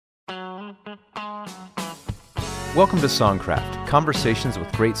Welcome to Songcraft, conversations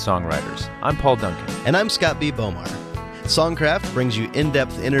with great songwriters. I'm Paul Duncan. And I'm Scott B. Bomar. Songcraft brings you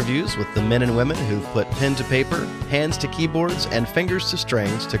in-depth interviews with the men and women who've put pen to paper, hands to keyboards, and fingers to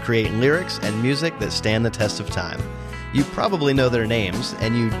strings to create lyrics and music that stand the test of time. You probably know their names,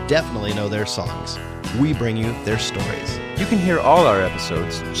 and you definitely know their songs. We bring you their stories. You can hear all our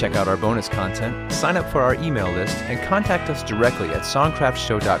episodes, check out our bonus content, sign up for our email list, and contact us directly at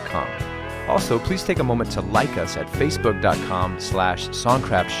songcraftshow.com. Also, please take a moment to like us at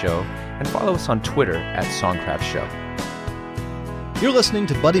facebook.com/songcraftshow and follow us on Twitter at songcraftshow. You're listening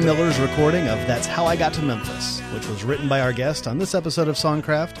to Buddy Miller's recording of That's How I Got to Memphis, which was written by our guest on this episode of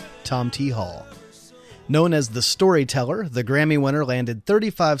Songcraft, Tom T. Hall. Known as the Storyteller, the Grammy winner landed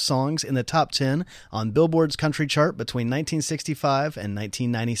 35 songs in the top 10 on Billboard's country chart between 1965 and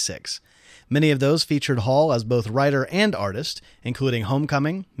 1996. Many of those featured Hall as both writer and artist, including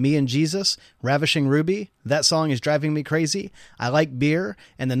Homecoming, Me and Jesus, Ravishing Ruby, That Song Is Driving Me Crazy, I Like Beer,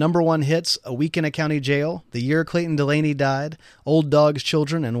 and the number one hits A Week in a County Jail, The Year Clayton Delaney Died, Old Dogs,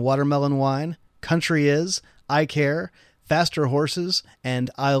 Children, and Watermelon Wine, Country Is, I Care, Faster Horses,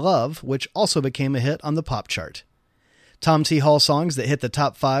 and I Love, which also became a hit on the pop chart. Tom T. Hall songs that hit the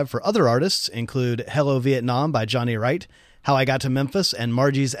top 5 for other artists include Hello Vietnam by Johnny Wright, How I Got to Memphis and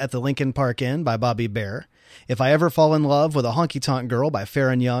Margie's at the Lincoln Park Inn by Bobby Bare, If I Ever Fall in Love with a Honky Tonk Girl by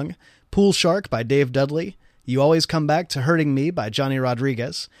Farron Young, Pool Shark by Dave Dudley, You Always Come Back to Hurting Me by Johnny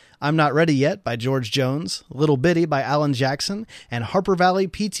Rodriguez, I'm Not Ready Yet by George Jones, Little Bitty by Alan Jackson, and Harper Valley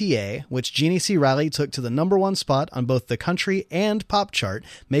PTA, which Jeannie C. Riley took to the number one spot on both the country and pop chart,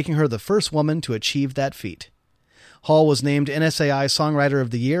 making her the first woman to achieve that feat. Hall was named NSAI Songwriter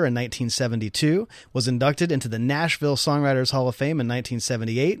of the Year in 1972, was inducted into the Nashville Songwriters Hall of Fame in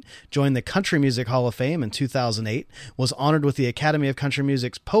 1978, joined the Country Music Hall of Fame in 2008, was honored with the Academy of Country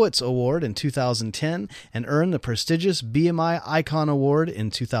Music's Poets Award in 2010, and earned the prestigious BMI Icon Award in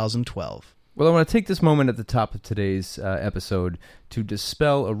 2012. Well, I want to take this moment at the top of today's episode to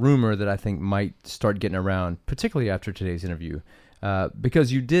dispel a rumor that I think might start getting around, particularly after today's interview,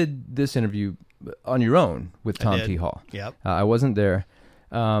 because you did this interview on your own with Tom T. Hall. Yep. I wasn't there.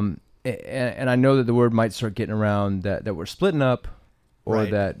 And I know that the word might start getting around that we're splitting up, or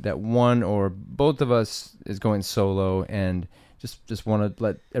right, that one or both of us is going solo, and just want to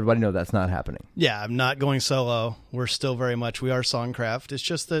let everybody know that's not happening. Yeah, I'm not going solo. We're still very much, we are Songcraft. It's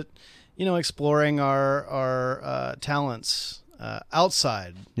just that, exploring our talents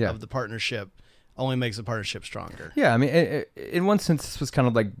outside of the partnership only makes the partnership stronger. Yeah, I mean, in one sense, this was kind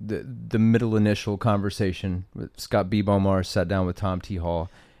of like the middle initial conversation. Scott B. Bomar sat down with Tom T. Hall.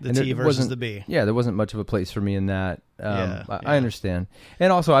 The T versus the B. Yeah, there wasn't much of a place for me in that. I understand.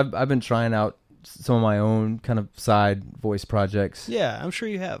 And also, I've been trying out some of my own kind of side voice projects. Yeah, I'm sure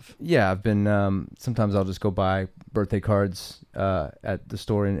you have. Yeah, I've been, sometimes I'll just go buy birthday cards at the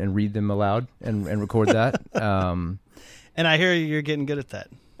store and read them aloud and record that. And I hear you're getting good at that.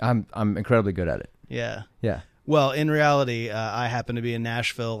 I'm incredibly good at it. Yeah. Yeah. Well, in reality, I happened to be in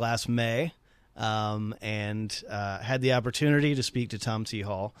Nashville last May, and had the opportunity to speak to Tom T.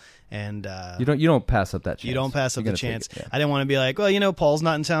 Hall. And you don't pass up that chance. You don't pass up the chance. Yeah. I didn't want to be like, well, Paul's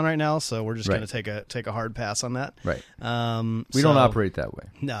not in town right now, so we're just going to take a hard pass on that. Right. We don't operate that way.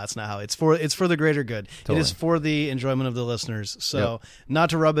 No, that's not how it's for the greater good. Totally. It is for the enjoyment of the listeners. So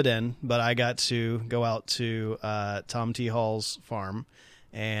not to rub it in, but I got to go out to Tom T. Hall's farm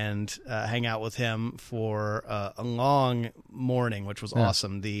and hang out with him for a long morning, which was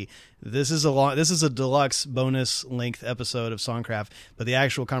awesome. This is a deluxe bonus length episode of Songcraft, but the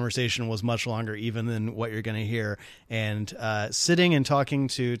actual conversation was much longer even than what you're going to hear. And sitting and talking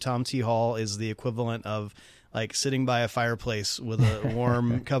to Tom T. Hall is the equivalent of like sitting by a fireplace with a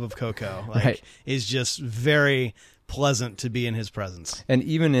warm cup of cocoa. Is just very pleasant to be in his presence. And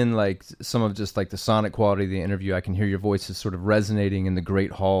even in like some of just like the sonic quality of the interview, I can hear your voices sort of resonating in the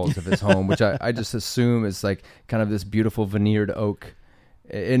great halls of his home, which I just assume is like kind of this beautiful veneered oak.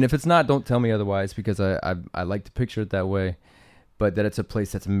 And if it's not, don't tell me otherwise, because I like to picture it that way. But that it's a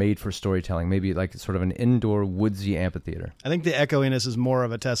place that's made for storytelling, maybe like sort of an indoor woodsy amphitheater. I think the echoiness is more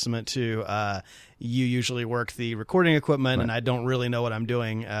of a testament to you usually work the recording equipment, and I don't really know what I'm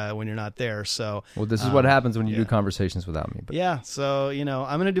doing when you're not there. So, well, this is what happens when you do conversations without me. But. Yeah, so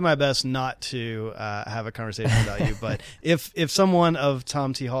I'm going to do my best not to have a conversation without you. But if someone of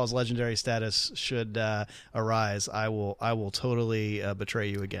Tom T. Hall's legendary status should arise, I will totally betray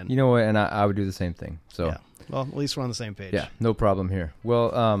you again. You know what? And I would do the same thing. So. Yeah. Well, at least we're on the same page. Yeah, no problem here.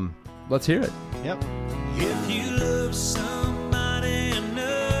 Well, let's hear it. Yep. If you love somebody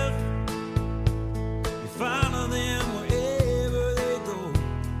enough, you follow them wherever they go.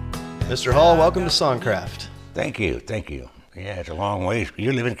 Mr. Hall, welcome to Songcraft. Thank you. Yeah, it's a long ways.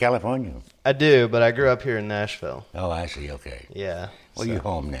 You live in California? I do, but I grew up here in Nashville. Oh, I see. Okay. Yeah. Well, you're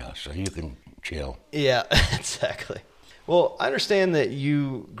home now, so you can chill. Yeah, exactly. Well, I understand that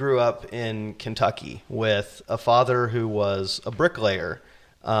you grew up in Kentucky with a father who was a bricklayer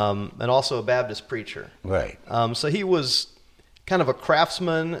and also a Baptist preacher. Right. So he was kind of a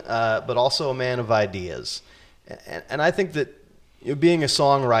craftsman, but also a man of ideas. And I think that being a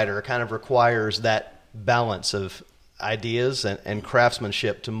songwriter kind of requires that balance of ideas and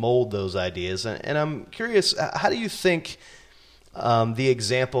craftsmanship to mold those ideas. And I'm curious, how do you think the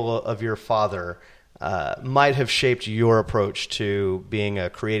example of your father might have shaped your approach to being a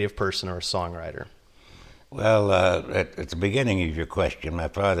creative person or a songwriter? Well, at the beginning of your question, my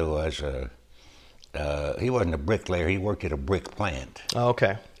father was, he wasn't a bricklayer, he worked at a brick plant. Oh,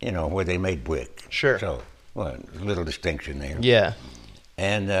 okay. You know, where they made brick. Sure. So, well, there's a little distinction there. Yeah.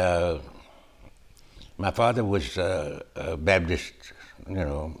 And my father was a Baptist,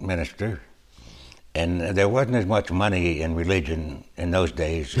 minister. And there wasn't as much money in religion in those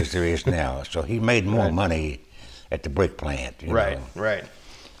days as there is now. So he made more money at the brick plant. Right.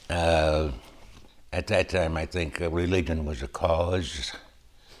 At that time, I think religion was a cause,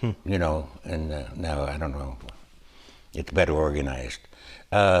 and now, I don't know, it's better organized.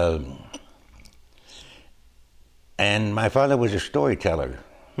 And my father was a storyteller.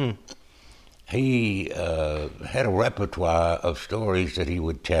 He had a repertoire of stories that he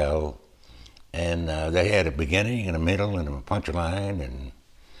would tell. And they had a beginning and a middle and a punchline, and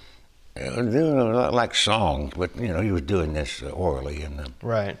they were like songs. But he was doing this orally and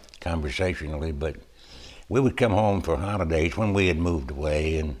conversationally. But we would come home for holidays when we had moved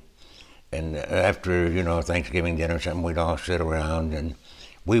away, and after Thanksgiving dinner or something, we'd all sit around and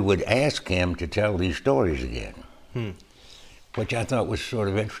we would ask him to tell these stories again, which I thought was sort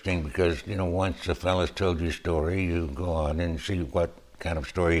of interesting because once a fella's told you a story, you go on and see what kind of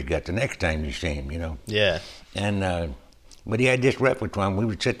story you got the next time you see him, Yeah. And but he had this repertoire, and we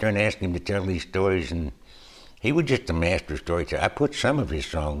would sit there and ask him to tell these stories, and he was just a master storyteller. I put some of his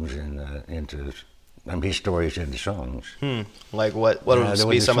songs into his stories into songs. Like what would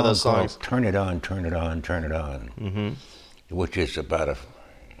be some of those songs? Turn It On, Turn It On, Turn It On, which is about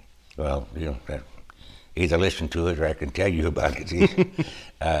either listen to it or I can tell you about it.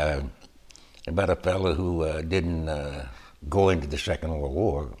 About a fellow who didn't go into the Second World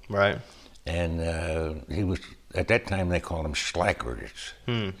War. Right. And he was, at that time they called him slackers.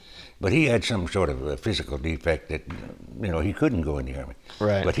 But he had some sort of a physical defect that, he couldn't go in the Army.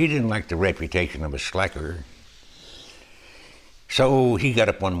 Right. But he didn't like the reputation of a slacker. So he got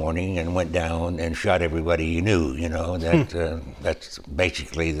up one morning and went down and shot everybody he knew, that's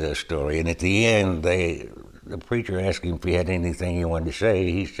basically the story. And at the end, the preacher asked him if he had anything he wanted to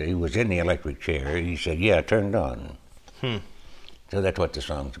say. He said he was in the electric chair. He said, yeah, turn it on. So that's what the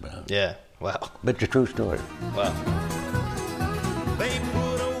song's about. Yeah. Wow. But it's a true story. Wow. They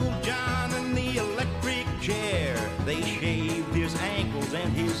put old John in the electric chair. They shaved his ankles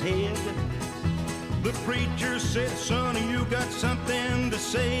and his head. The preacher said, son, you got something to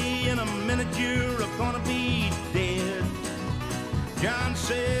say. In a minute you're gonna be dead. John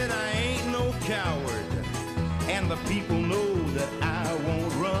said, I ain't no coward, and the people know that I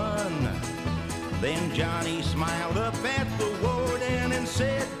won't run. Then Johnny smiled up at the warden and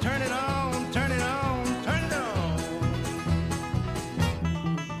said, turn it on, turn it on, turn it on.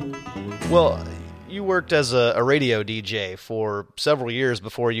 Well, you worked as a radio DJ for several years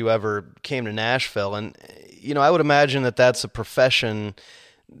before you ever came to Nashville. And, I would imagine that that's a profession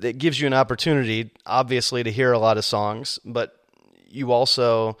that gives you an opportunity, obviously, to hear a lot of songs, but you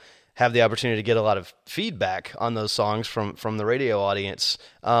also have the opportunity to get a lot of feedback on those songs from the radio audience.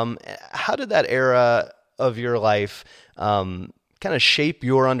 How did that era of your life kind of shape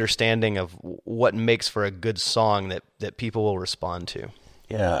your understanding of what makes for a good song that people will respond to?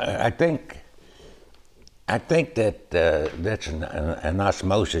 Yeah, I think that that's an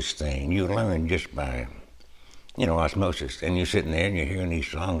osmosis thing. You learn just by, osmosis. And you're sitting there and you're hearing these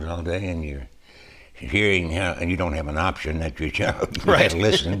songs all day and you're hearing how, and you don't have an option that you have to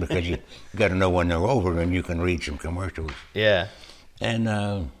listen because you got to know when they're over and you can read some commercials. Yeah. And,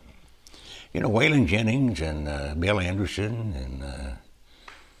 Waylon Jennings and Bill Anderson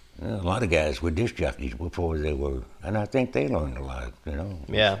and a lot of guys were disc jockeys before they were, and I think they learned a lot,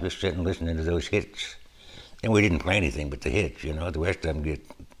 Yeah. Just sitting listening to those hits. And we didn't play anything but the hits, the rest of them get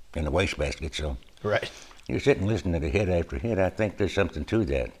in the wastebasket, so. Right. You're sitting listening to hit after hit. I think there's something to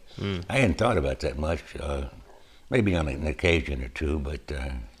that. I hadn't thought about that much, maybe on an occasion or two, but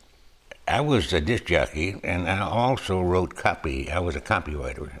I was a disc jockey, and I also wrote copy. I was a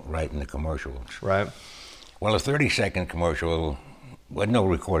copywriter, writing the commercials. Right. Well, a 30-second commercial, with no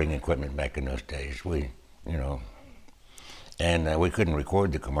recording equipment back in those days. And we couldn't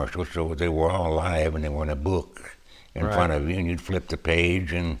record the commercials, so they were all live, and they were in a book in front of you, and you'd flip the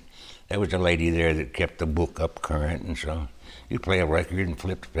page, and there was a lady there that kept the book up current, and so you'd play a record and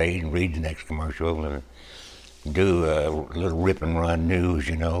flip the page and read the next commercial, or do a little rip and run news,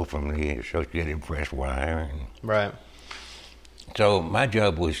 from the Associated Press wire. Right. So my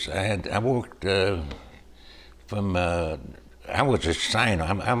job was, I worked from, I was a signer.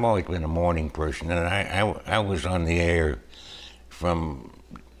 I've always been a morning person, and I was on the air from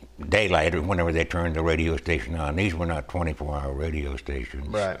daylight or whenever they turned the radio station on. These were not 24-hour radio stations.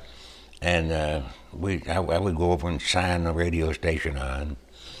 Right. And I would go over and sign the radio station on,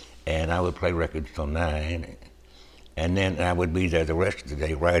 and I would play records till 9, and then I would be there the rest of the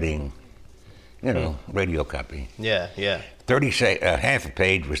day writing, radio copy. Yeah. Half a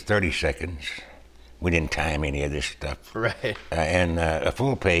page was 30 seconds. We didn't time any of this stuff. Right. And a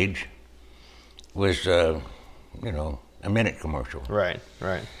full page was, a minute commercial. Right.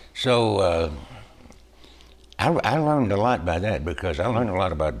 So I learned a lot by that, because I learned a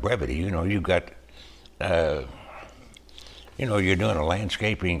lot about brevity. You've got, you're doing a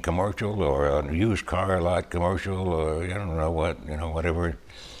landscaping commercial or a used car lot commercial, or I don't know what, whatever.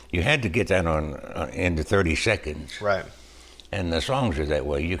 You had to get that on into 30 seconds. Right. And the songs are that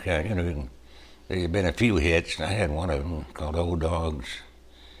way. You can, there have been a few hits. I had one of them called Old Dogs,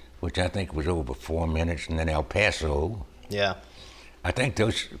 which I think was over 4 minutes, and then El Paso. Yeah. I think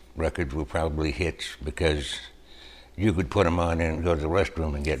those records were probably hits because you could put them on and go to the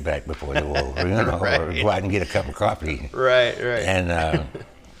restroom and get back before they were over, Right. or go out and get a cup of coffee. Right. And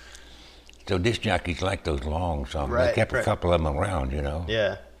so disc jockeys like those long songs. Right, They kept a couple of them around,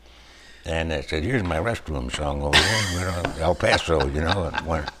 Yeah. And they said, "Here's my restroom song over there, El Paso," and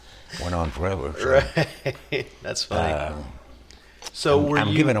went on forever. So, Right. That's funny. So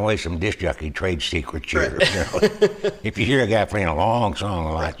I'm giving away some disc jockey trade secrets here. Right. If you hear a guy playing a long song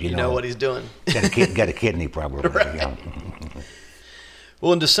a lot, you know what he's doing. got a kidney problem. Right.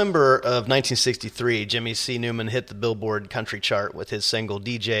 Well, in December of 1963, Jimmy C. Newman hit the Billboard country chart with his single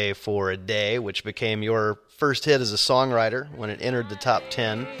DJ for a Day, which became your first hit as a songwriter when it entered the top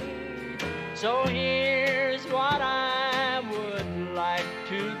 10. So here's what I would like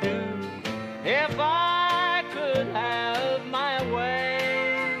to do. If I could have my way,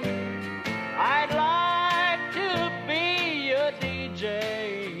 I'd like to be a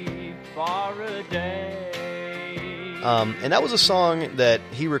DJ for a day. And that was a song that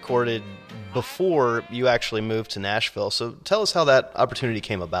he recorded before you actually moved to Nashville. So tell us how that opportunity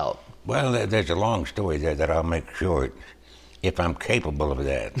came about. Well, there's a long story there that I'll make short if I'm capable of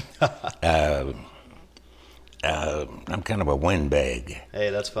that. I'm kind of a windbag. Hey,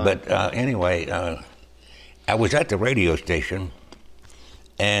 that's fine. But anyway, I was at the radio station,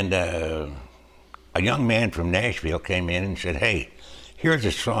 and a young man from Nashville came in and said, "Hey, here's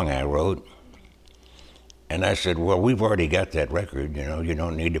a song I wrote." And I said, "Well, we've already got that record, you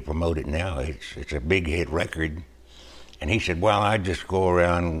don't need to promote it now. It's a big hit record." And he said, "Well, I just go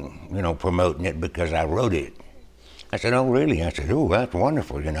around, promoting it because I wrote it." I said, "Oh, really?" I said, "Oh, that's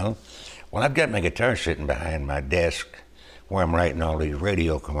wonderful, Well, I've got my guitar sitting behind my desk where I'm writing all these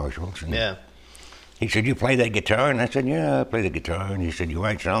radio commercials. And yeah. he said, "You play that guitar?" And I said, "Yeah, I play the guitar." And he said, "You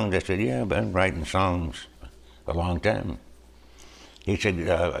write songs?" I said, "Yeah, I've been writing songs a long time." He said,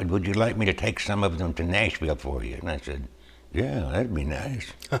 "Would you like me to take some of them to Nashville for you?" And I said, "Yeah, that'd be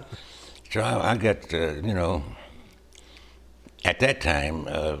nice." So I got, at that time,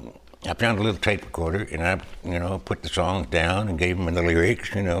 I found a little tape recorder, and I, put the songs down and gave him the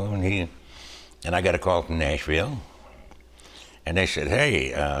lyrics, and I got a call from Nashville, and they said,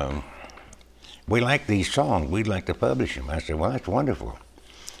 "Hey, we like these songs. We'd like to publish them." I said, "Well, that's wonderful."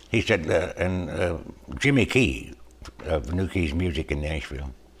 He said, Jimmy Key of New Keys Music in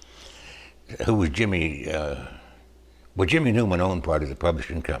Nashville, who was Jimmy Newman owned part of the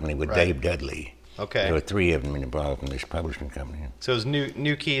publishing company with Dave Dudley. Okay. There were 3 of them involved in this publishing company. So it was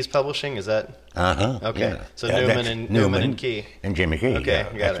New Keys Publishing, is that? Uh-huh. Okay. Yeah. So Newman and Key. And Jimmy Key. Okay,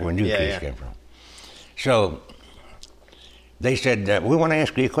 got that's it. where New Keys Yeah. came from. So they said, "We want to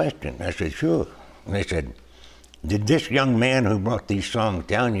ask you a question." I said, "Sure." And they said, "Did this young man who brought these songs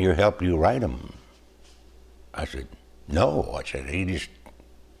down here help you write them?" I said, "No." I said, "He just,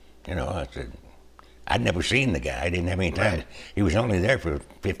 I said, I'd never seen the guy. I didn't have any time. Right. He was only there for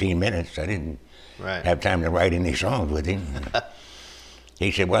 15 minutes. I didn't Right. have time to write any songs with him."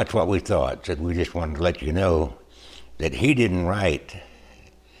 He said, "Well, that's what we thought." Said, "We just wanted to let you know that he didn't write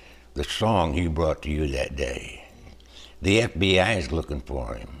the song he brought to you that day. The FBI is looking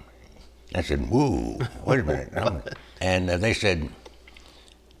for him. I said, whoa, wait a minute. And they said,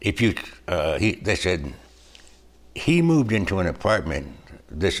 they said, he moved into an apartment,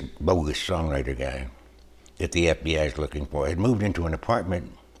 this bogus songwriter guy that the FBI is looking for, had moved into an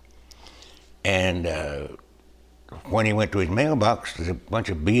apartment, and when he went to his mailbox, there's a bunch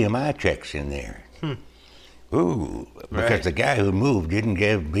of BMI checks in there. Ooh, because the guy who moved didn't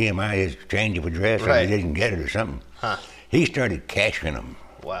give BMI his change of address, or he didn't get it or something. Huh. He started cashing them.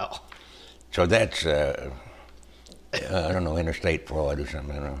 Wow. So that's, I don't know, interstate fraud or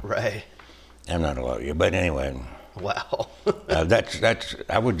something. I don't know. Right. I'm not a lawyer, but anyway. Wow. That's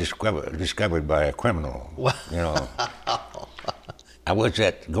I was discovered by a criminal. Wow. You know. I was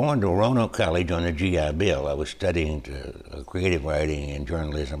going to Roanoke College on the GI Bill. I was studying creative writing and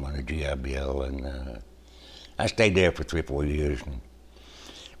journalism on the GI Bill, and I stayed there for 3 or 4 years.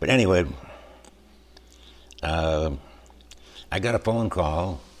 But anyway, I got a phone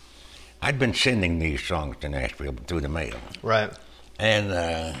call. I'd been sending these songs to Nashville through the mail. Right. And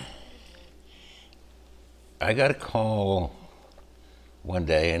I got a call one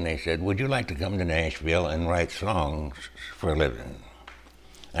day, and they said, would you like to come to Nashville and write songs for a living?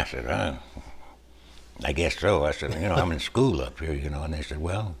 I said, I guess so. I said, I'm in school up here, and they said,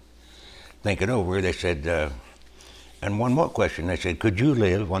 well, think it over. They said, and one more question. They said, could you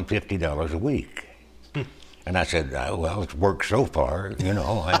live on $50 a week? And I said, well, it's worked so far,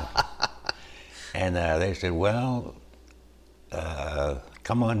 And they said, well,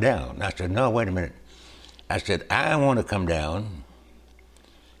 come on down. I said, no, wait a minute. I said, I want to come down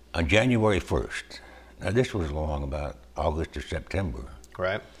on January 1st. Now, this was along about August or September.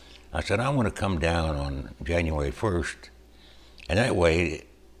 Right. I said, I want to come down on January 1st, and that way,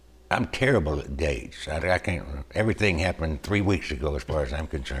 I'm terrible at dates. I can't, everything happened 3 weeks ago as far as I'm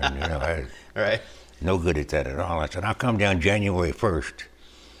concerned, Right. No good at that at all. I said, I'll come down January 1st.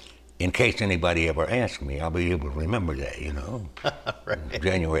 In case anybody ever asks me, I'll be able to remember that, Right.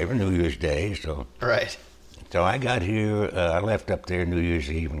 January, New Year's Day, so. Right. So I got here, I left up there New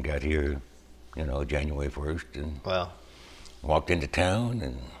Year's Eve and got here, January 1st, and walked into town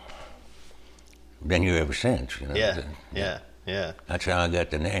and been here ever since, Yeah. That's how I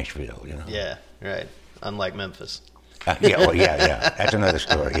got to Nashville, Yeah, right. Unlike Memphis. Yeah. That's another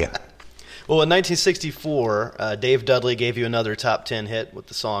story, yeah. Well, in 1964, Dave Dudley gave you another top 10 hit with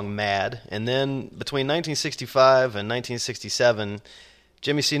the song Mad. And then between 1965 and 1967,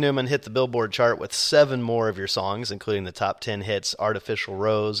 Jimmy C. Newman hit the Billboard chart with 7 more of your songs, including the top 10 hits Artificial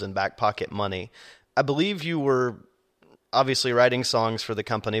Rose and Back Pocket Money. I believe you were obviously writing songs for the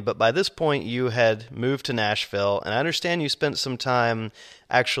company, but by this point you had moved to Nashville, and I understand you spent some time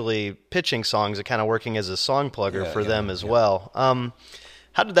actually pitching songs and kind of working as a song plugger for them as well.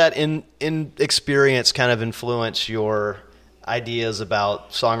 How did that in experience kind of influence your ideas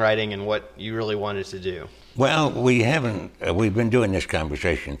about songwriting and what you really wanted to do? Well, we haven't, we've been doing this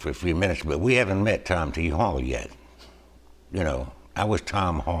conversation for a few minutes, but we haven't met Tom T. Hall yet. I was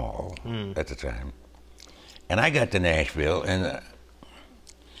Tom Hall at the time. And I got to Nashville, and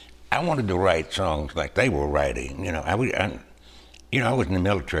I wanted to write songs like they were writing. I was in the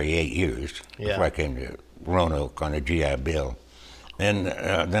military 8 years before I came to Roanoke on the GI Bill. And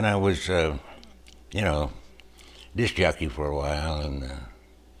then I was, disc jockey for a while, and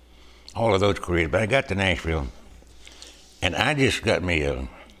all of those careers. But I got to Nashville, and I just got me a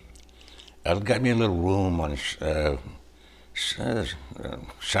little room on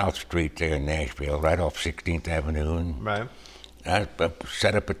South Street there in Nashville, right off 16th Avenue. And right. I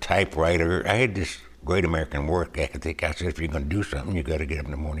set up a typewriter. I had this great American work ethic. I said, if you're going to do something, you got to get up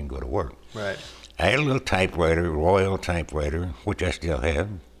in the morning and go to work. Right. I had a little typewriter, Royal typewriter, which I still have,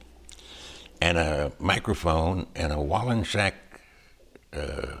 and a microphone and a Wallensack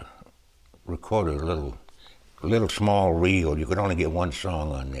recorder, a little small reel. You could only get one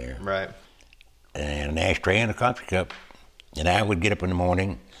song on there. Right. And an ashtray and a coffee cup. And I would get up in the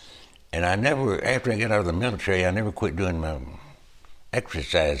morning, and after I got out of the military, I never quit doing my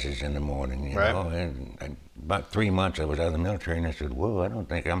exercises in the morning, you know. And about 3 months I was out of the military, and I said, whoa, I don't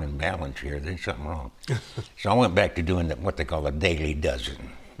think I'm in balance here. There's something wrong. So I went back to doing what they call a daily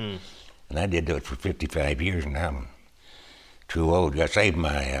dozen. And I did it for 55 years, and now I'm too old. I saved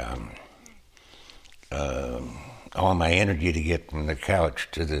my all my energy to get from the couch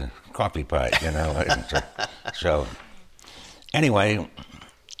to the coffee pot, you know. So anyway,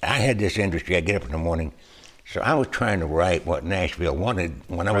 I had this industry. I get up in the morning. So I was trying to write what Nashville wanted.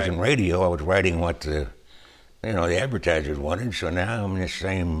 When I was in radio, I was writing what the advertisers wanted. So now I'm in the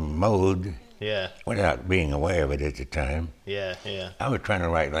same mode. Yeah. Without being aware of it at the time. Yeah. I was trying to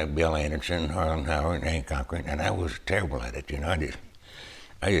write like Bill Anderson, Harlan Howard, and Hank Cochran, and I was terrible at it. You know,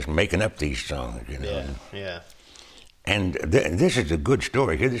 I just making up these songs, you know. Yeah. And this is a good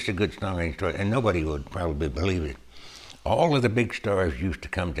story. This is a good songwriting story, and nobody would probably believe it. All of the big stars used to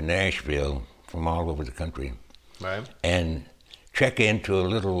come to Nashville from all over the country, Right. and check into a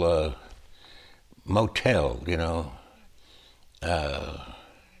little motel, you know,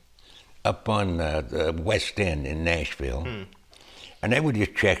 up on the West End in Nashville. And they would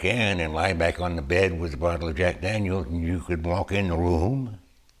just check in and lie back on the bed with a bottle of Jack Daniels, and you could walk in the room.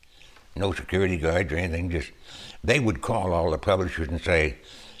 No security guards or anything. Just they would call all the publishers and say,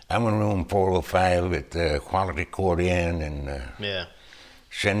 "I'm in room 405 at the Quality Court Inn, and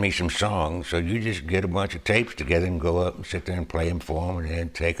send me some songs." So you just get a bunch of tapes together and go up and sit there and play them for them, and then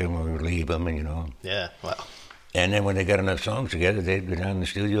take them or leave them, and you know. Yeah. Wow. And then when they got enough songs together, they'd go down to the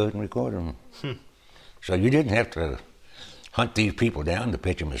studio and record them. So you didn't have to hunt these people down to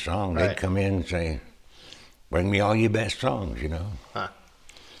pitch them a song. Right. They'd come in and say, "Bring me all your best songs," you know. Huh.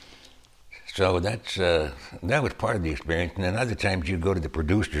 So that was part of the experience. And then other times you'd go to the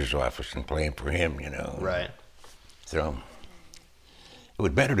producer's office and play them for him, you know. Right. So it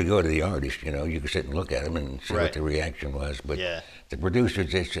was better to go to the artist, you know. You could sit and look at them and see Right. what the reaction was. But Yeah. the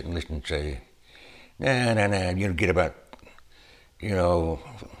producers, they'd sit and listen and say, nah. You'd get about,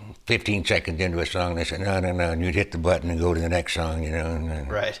 15 seconds into a song, and they say, no. And you'd hit the button and go to the next song, you know. And,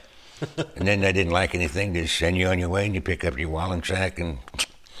 Right. and then they didn't like anything. They'd send you on your way, and you pick up your wallet sack and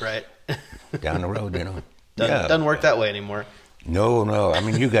Right. down the road, you know. Doesn't work that way anymore. No. I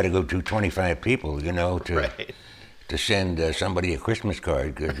mean, you got to go to 25 people, you know, to Right. to send somebody a Christmas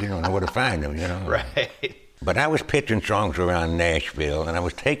card because you don't know where to find them, you know. Right. But I was pitching songs around Nashville, and I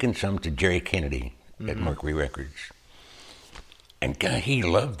was taking some to Jerry Kennedy at Mercury Records. And God, he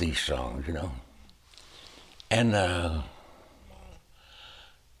loved these songs, you know. And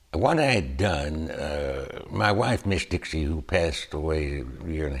what I had done, my wife, Miss Dixie, who passed away a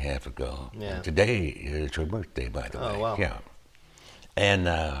year and a half ago. Yeah. And today is her birthday, by the way. Oh, wow. Yeah.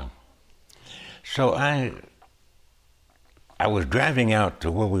 And so I was driving out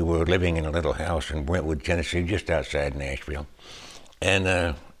to where we were living in a little house in Brentwood, Tennessee, just outside Nashville.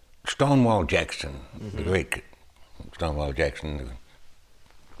 And Stonewall Jackson, the great Stonewall Jackson,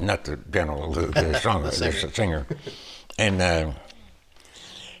 not the general, the the singer. And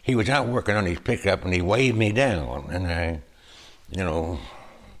he was out working on his pickup, and he waved me down. And I,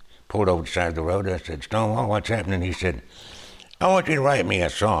 pulled over the side of the road. I said, "Stonewall, what's happening?" He said, "I want you to write me a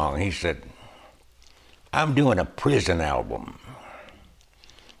song." He said, "I'm doing a prison album.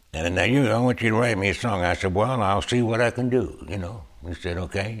 And now I want you to write me a song." I said, "Well, I'll see what I can do, you know." He said,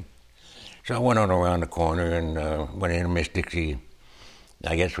 "Okay." So I went on around the corner and went in, and Miss Dixie,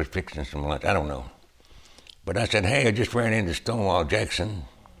 I guess, was fixing some lunch. I don't know. But I said, "Hey, I just ran into Stonewall Jackson."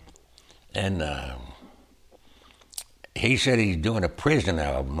 And he said he's doing a prison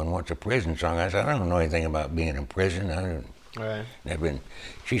album and wants a prison song. I said, "I don't know anything about being in prison. I don't, Right. never been."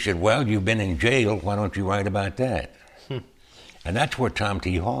 She said, "Well, you've been in jail. Why don't you write about that?" And that's where Tom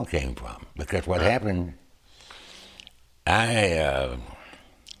T. Hall came from. Because what happened, I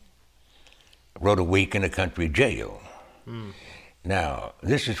wrote a week in a country jail. Now,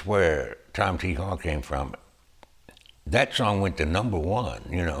 this is where Tom T. Hall came from. That song went to number one,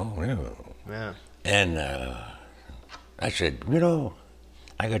 you know. Yeah. And I said,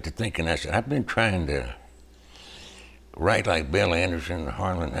 I got to thinking, I said, I've been trying to write like Bill Anderson,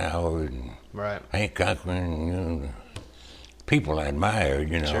 Harlan Howard, and Right. Hank Cochran, people I admired,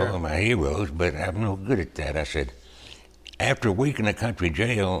 Sure. my heroes, but I'm no good at that. I said, after a week in a country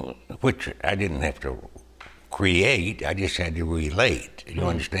jail, which I didn't have to create, I just had to relate. You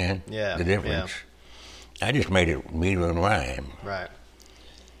understand? Yeah, The difference? I just made it meter and rhyme. Right.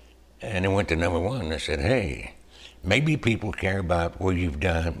 And it went to number one. I said, hey, maybe people care about where you've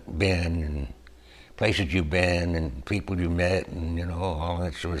been and places you've been and people you met and, all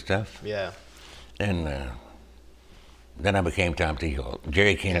that sort of stuff. Yeah. And then I became Tom T. Hall.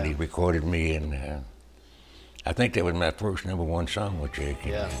 Jerry Kennedy recorded me, and I think that was my first number one song with Jerry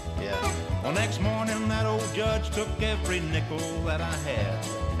Kennedy. Yeah. Well, next morning that old judge took every nickel that I had,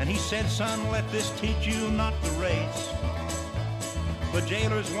 and he said, "Son, let this teach you not to race." The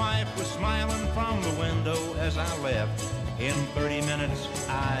jailer's wife was smiling from the window as I left. In 30 minutes,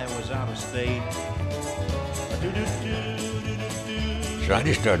 I was out of state. So I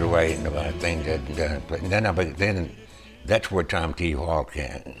just started writing about things that and then that's where Tom T. Hall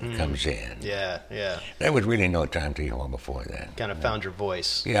comes in. Yeah. There was really no Tom T. Hall before that. Kind of found your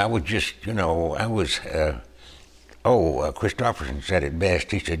voice. Yeah, I was just, Christopherson said it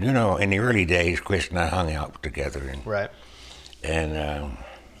best. He said, in the early days, Chris and I hung out together. Right. And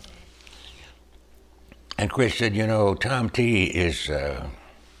Chris said, Tom T. is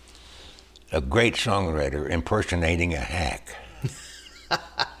a great songwriter impersonating a hack.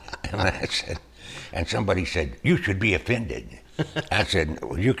 And I said, and somebody said, you should be offended. I said,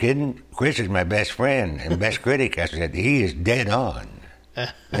 "Are you kidding? Chris is my best friend and best critic." I said, he is dead on.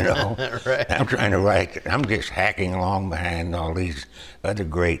 You know, Right. I'm trying to write. I'm just hacking along behind all these other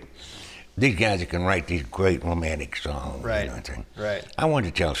great. These guys that can write these great romantic songs. Right. You know what I'm saying? Right. I want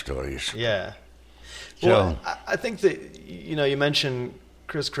to tell stories. Yeah. So Well, I think that, you know, you mentioned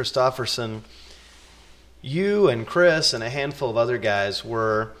Chris Christopherson. You and Chris and a handful of other guys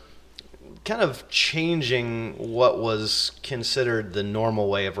were kind of changing what was considered the normal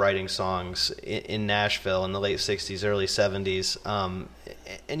way of writing songs in Nashville in the late 60s, early 70s.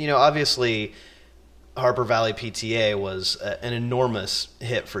 And, you know, obviously Harper Valley PTA was an enormous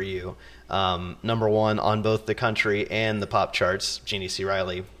hit for you. Number one on both the country and the pop charts. Jeannie C.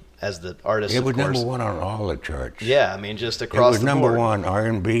 Riley as the artist, it was of course. number one on all the charts. Yeah, I mean, just It across was the number board. one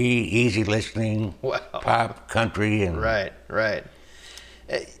R&B, easy listening, Wow. pop, country, and Right.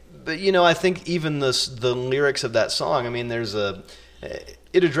 But, you know, I think even the lyrics of that song, I mean,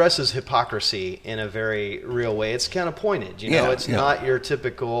 it addresses hypocrisy in a very real way. It's kind of pointed, you know. Yeah, It's yeah. not your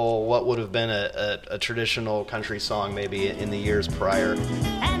typical, what would have been a traditional country song maybe in the years prior.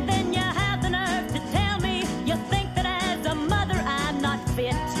 And then you have the nerve to tell me you think that as a mother I'm not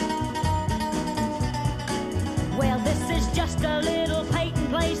fit. Well, this is just a little Peyton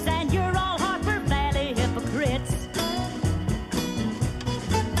place and you're all Harper Valley hypocrites.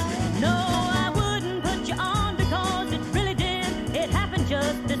 No, I wouldn't put you on because it really did. It happened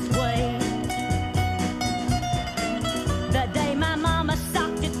just this way. The day my mama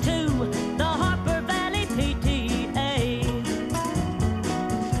socked it to the Harper Valley PTA.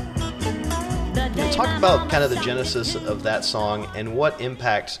 The day Talk my about mama kind of the socked it genesis to. of that song and what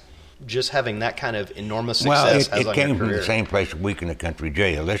impact just having that kind of enormous well, success has it on came your from career. the same place, a week in the country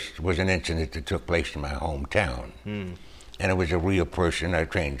jail. This was an incident that took place in my hometown, and it was a real person. I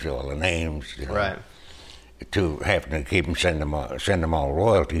changed all the names, you know, Right. to having to keep them send them all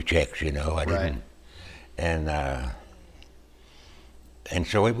royalty checks. You know, I Right. didn't, and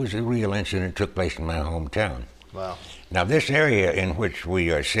so it was a real incident that took place in my hometown. Wow. Now, this area in which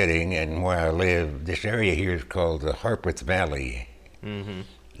we are sitting and where I live, this area here is called the Harpeth Valley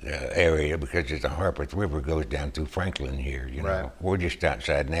area because the Harpeth River goes down through Franklin here. You know, Right. we're just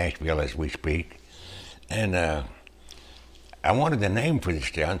outside Nashville as we speak, and I wanted a name for this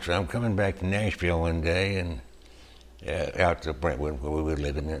town, so I'm coming back to Nashville one day and out to Brentwood where we were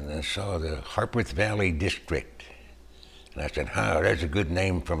living, and I saw the Harpeth Valley District, and I said, "Huh, that's a good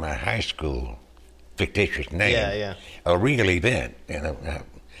name for my high school." Fictitious name. Yeah, yeah. A real event, you know.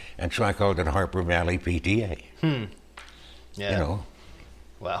 And so I called it Harper Valley PTA. Yeah. You know.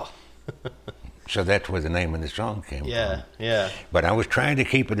 Wow. So that's where the name of the song came Yeah. from. Yeah. But I was trying to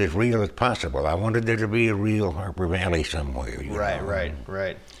keep it as real as possible. I wanted there to be a real Harper Valley somewhere. You Right. know.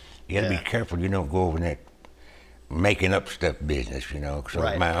 Right. You got to Yeah. be careful you don't go over in that making up stuff business, you know. So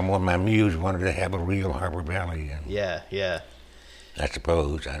Right. my muse wanted to have a real Harper Valley. And Yeah. Yeah. I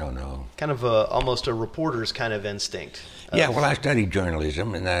suppose, I don't know. Kind of almost a reporter's kind of instinct. Yeah, well, I studied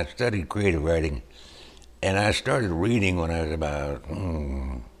journalism and I studied creative writing, and I started reading when I was about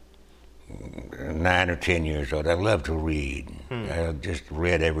 9 or 10 years old. I loved to read. I just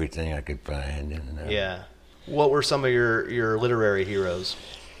read everything I could find. And, Yeah. What were some of your literary heroes?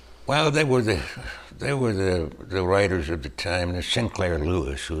 Well, they were the writers of the time. There's Sinclair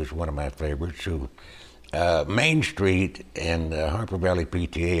Lewis, who is one of my favorites. Who Main Street and Harper Valley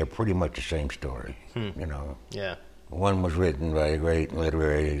PTA are pretty much the same story. You know. Yeah. One was written by a great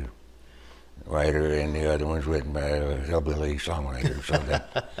literary writer, and the other one's written by a hillbilly songwriter. So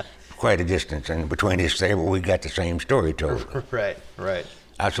that quite a distance in between us there, but we got the same story told. Right. Right.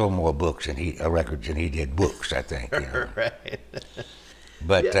 I sold more books and records than he did books, I think. You know. Right.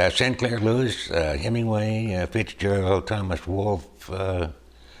 But Sinclair Lewis, Hemingway, Fitzgerald, Thomas Wolfe,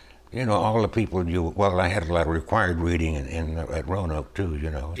 you know, all the people I had a lot of required reading at Roanoke, too, you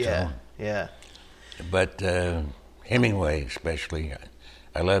know. Yeah. So. Yeah. But Hemingway, especially,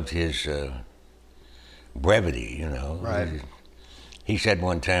 I loved his brevity, you know. Right. He said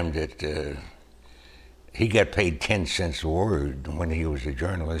one time that he got paid 10 cents a word when he was a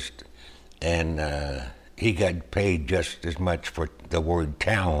journalist, and he got paid just as much for the word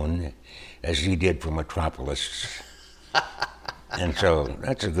town as he did for metropolis. And so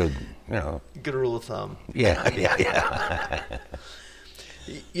that's a good, you know. Good rule of thumb. Yeah.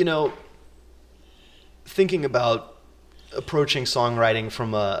 You know, thinking about approaching songwriting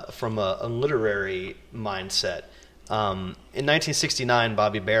from a literary mindset, In 1969,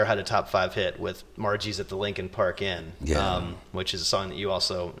 Bobby Bare had a top 5 hit with Margie's at the Lincoln Park Inn, which is a song that you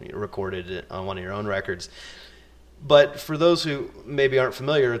also recorded on one of your own records. But for those who maybe aren't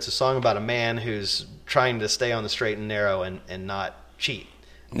familiar, it's a song about a man who's trying to stay on the straight and narrow and not cheat.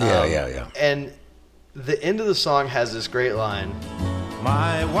 Yeah. And the end of the song has this great line.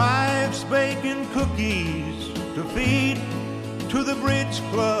 My wife's baking cookies to feed to the bridge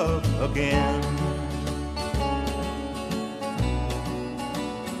club again.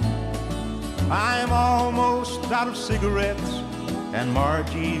 I'm almost out of cigarettes, and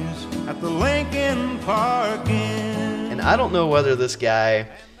Margie's at the Lincoln Park Inn. And I don't know whether this guy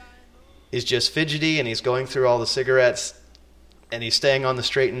is just fidgety and he's going through all the cigarettes and he's staying on the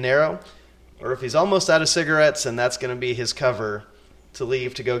straight and narrow, or if he's almost out of cigarettes and that's going to be his cover to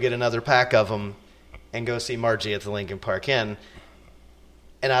leave to go get another pack of them and go see Margie at the Lincoln Park Inn.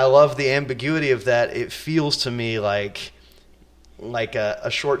 And I love the ambiguity of that. It feels to me like a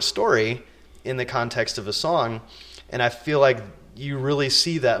short story in the context of a song, and I feel like you really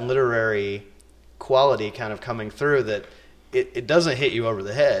see that literary quality kind of coming through, that it doesn't hit you over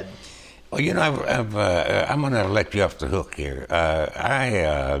the head. Well, you know, I'm going to let you off the hook here.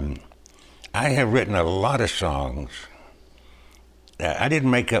 I have written a lot of songs. I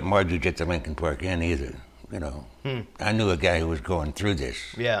didn't make up Margie's at the Lincoln Park Inn either, you know. I knew a guy who was going through this,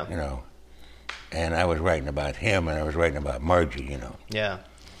 you know, and I was writing about him and I was writing about Margie, you know. Yeah.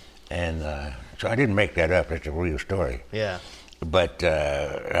 And so I didn't make that up. It's a real story. Yeah. But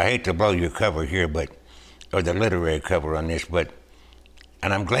I hate to blow your cover here, or the literary cover on this,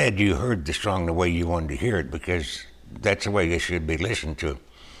 and I'm glad you heard the song the way you wanted to hear it, because that's the way it should be listened to.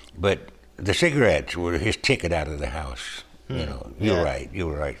 But the cigarettes were his ticket out of the house. You know, you're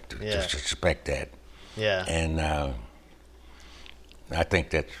right to suspect that. Yeah. And I think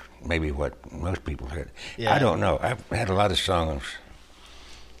that's maybe what most people heard. Yeah. I don't know. I've had a lot of songs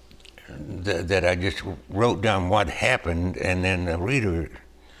that I just wrote down what happened, and then the reader,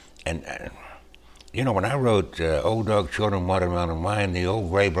 and you know, when I wrote Old Dog Children, Watermelon Wine, the old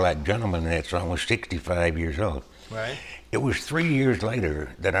gray black gentleman in that song was 65 years old. Right. It was 3 years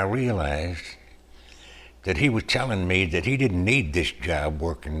later that I realized that he was telling me that he didn't need this job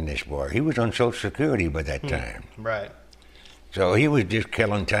working in this bar. He was on Social Security by that time. Right. So he was just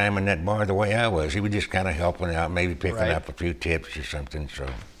killing time in that bar the way I was. He was just kind of helping out, maybe picking up a few tips or something. So.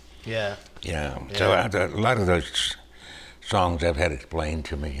 Yeah. Yeah. So a lot of those songs I've had explained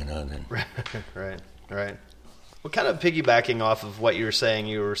to me, you know. Then. Right. Well, kind of piggybacking off of what you were saying,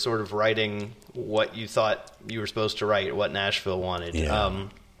 you were sort of writing what you thought you were supposed to write, what Nashville wanted. Yeah.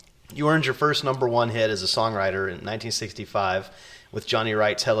 You earned your first #1 hit as a songwriter in 1965 with Johnny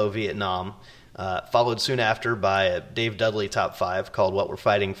Wright's Hello Vietnam, followed soon after by a Dave Dudley top 5 called What We're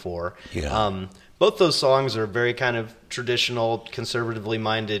Fighting For. Yeah. Both those songs are very kind of traditional, conservatively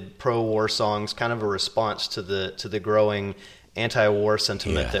minded pro-war songs, kind of a response to the growing anti-war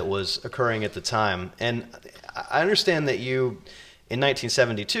sentiment that was occurring at the time. And I understand that you, in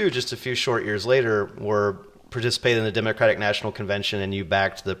 1972, just a few short years later, were participated in the Democratic National Convention and you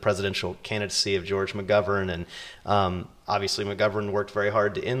backed the presidential candidacy of George McGovern. And obviously McGovern worked very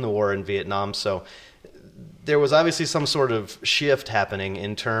hard to end the war in Vietnam. So there was obviously some sort of shift happening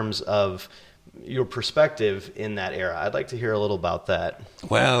in terms of your perspective in that era. I'd like to hear a little about that.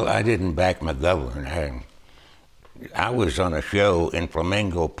 Well, I didn't back McGovern. I was on a show in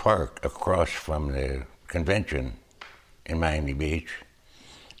Flamingo Park across from the convention in Miami Beach,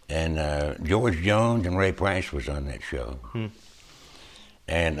 and George Jones and Ray Price was on that show.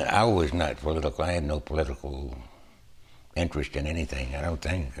 And I was not political. I had no political interest in anything. I don't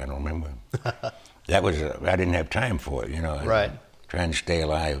remember. I didn't have time for it, you know. Right. Trying to stay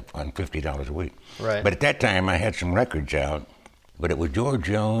alive on $50 a week. Right. But at that time, I had some records out, but it was George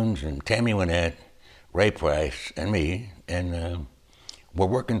Jones and Tammy Wynette, Ray Price, and me, and we're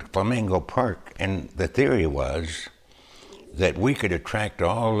working at Flamingo Park, and the theory was that we could attract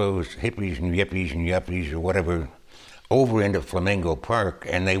all those hippies and yuppies or whatever over into Flamingo Park,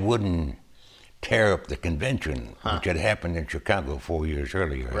 and they wouldn't tear up the convention, which had happened in Chicago 4 years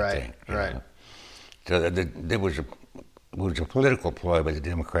earlier, I think. Right. Know? So there was a political ploy by the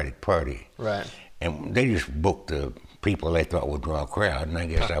Democratic Party. Right. And they just booked the people they thought would draw a crowd, and I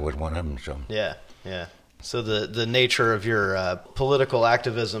guess I was one of them. So. Yeah. So the nature of your political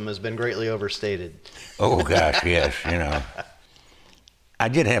activism has been greatly overstated. Oh gosh, yes. You know, I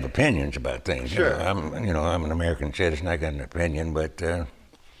did have opinions about things. Sure. You know, I'm an American citizen. I got an opinion, but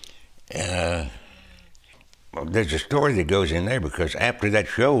there's a story that goes in there because after that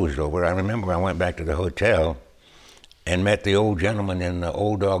show was over, I remember I went back to the hotel and met the old gentleman in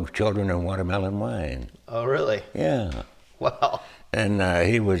Old Dog's Children and Watermelon Wine. Oh, really? Yeah. Wow. And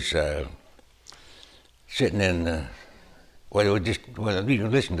he was sitting in, you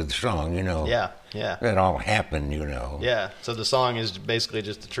listen to the song, you know. Yeah. That all happened, you know. Yeah. So the song is basically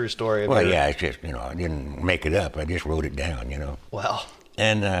just a true story. Well, yeah, it's just, you know, I didn't make it up. I just wrote it down, you know. Wow.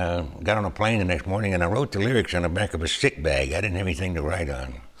 And got on a plane the next morning, and I wrote the lyrics on the back of a sick bag. I didn't have anything to write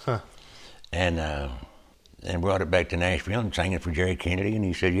on. Huh. And brought it back to Nashville and sang it for Jerry Kennedy, and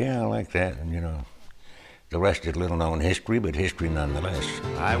he said, yeah, I like that. And, you know, the rest is little-known history, but history nonetheless.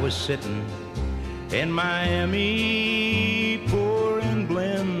 I was sitting in Miami, pouring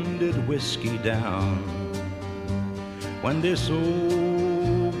blended whiskey down, when this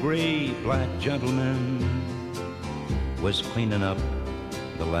old gray black gentleman was cleaning up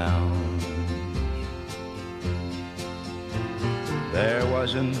the lounge. There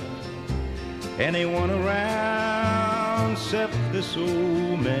wasn't anyone around except this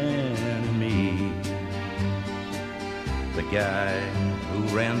old man and me. The guy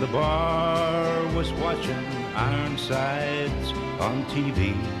who ran the bar was watching Ironsides on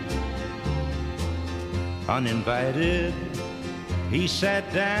TV. Uninvited, he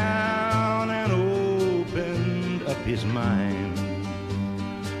sat down and opened up his mind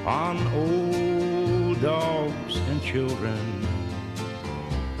on old dogs and children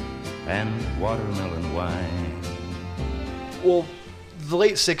and watermelon wine. Well, the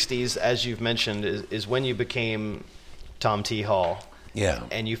late 60s, as you've mentioned, is when you became Tom T. Hall. Yeah.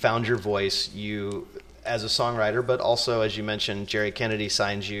 And you found your voice. You, as a songwriter, but also, as you mentioned, Jerry Kennedy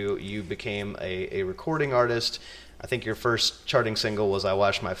signed you. You became a recording artist. I think your first charting single was I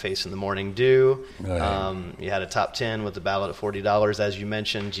Wash My Face in the Morning Dew. Right. You had a top 10 with The Ballad at $40. As you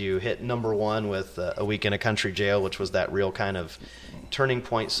mentioned, you hit number 1 with A Week in a Country Jail, which was that real kind of turning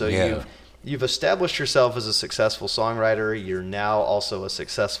point. So Yeah. you've established yourself as a successful songwriter. You're now also a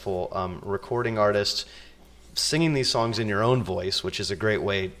successful recording artist, singing these songs in your own voice, which is a great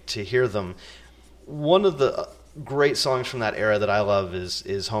way to hear them. One of the great songs from that era that I love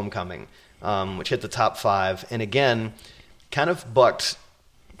is Homecoming, which hit the top 5. And again, kind of bucked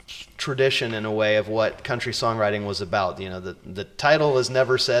tradition in a way of what country songwriting was about. You know, the title is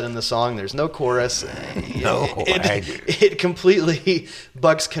never said in the song. There's no chorus. It completely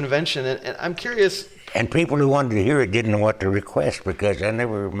bucks convention. And I'm curious. And people who wanted to hear it didn't know what to request because I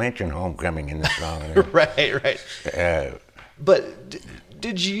never mentioned Homecoming in the song. Right. But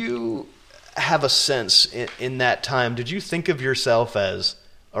did you have a sense in that time? Did you think of yourself as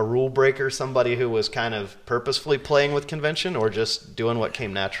a rule breaker, somebody who was kind of purposefully playing with convention, or just doing what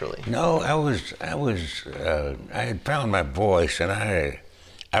came naturally? No, I had found my voice, and I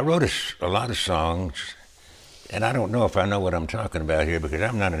wrote a lot of songs, and I don't know if I know what I'm talking about here because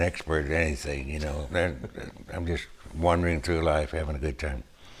I'm not an expert at anything, you know. I'm just wandering through life, having a good time.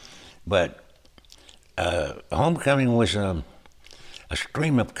 But Homecoming was a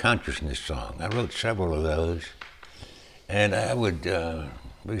stream of consciousness song. I wrote several of those, and I would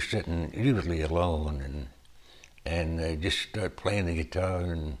be sitting usually alone and just start playing the guitar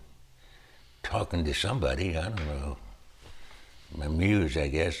and talking to somebody. I don't know, my muse, I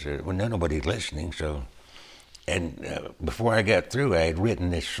guess. Well, nobody listening, so. And before I got through, I had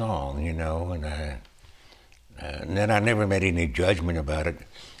written this song, you know, and then I never made any judgment about it.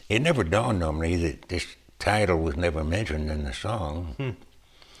 It never dawned on me that this title was never mentioned in the song.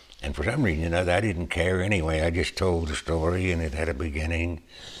 And for some reason, you know, I didn't care anyway. I just told the story, and it had a beginning,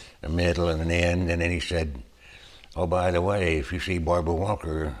 a middle, and an end. And then he said, oh, by the way, if you see Barbara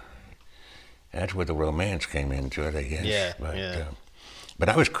Walker, that's where the romance came into it, I guess. Yeah, But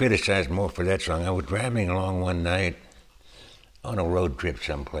I was criticized more for that song. I was driving along one night on a road trip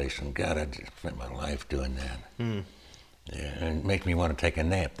someplace, and God, I just spent my life doing that. Yeah, and it makes me want to take a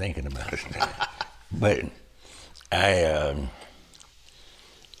nap thinking about it. But I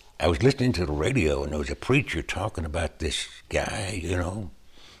was listening to the radio, and there was a preacher talking about this guy, you know,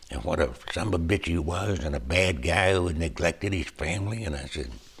 and what a son of a bitch he was, and a bad guy who had neglected his family. And I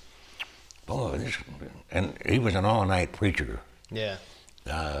said, boy, this... And he was an all-night preacher. Yeah.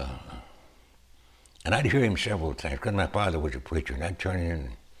 And I'd hear him several times, because my father was a preacher, and I'd turn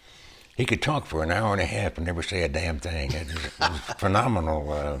in. He could talk for an hour and a half and never say a damn thing. It was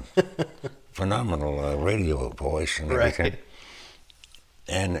phenomenal, phenomenal radio voice and everything. Right.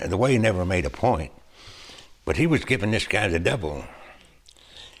 And the way he never made a point. But he was giving this guy the devil.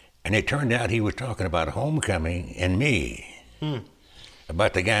 And it turned out he was talking about Homecoming and me.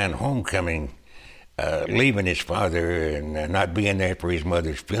 About the guy in Homecoming leaving his father and not being there for his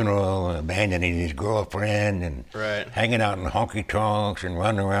mother's funeral, abandoning his girlfriend, and Right. hanging out in honky tonks and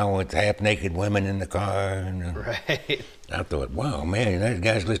running around with half-naked women in the car. And, Right. I thought, wow, man, that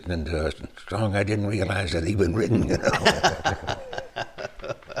guy's listening to a song I didn't realize had even written, you know.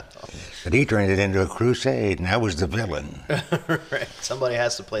 But he turned it into a crusade, and I was the villain. Right. Somebody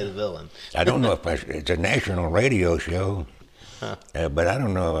has to play the villain. I don't know if it's a national radio show, but I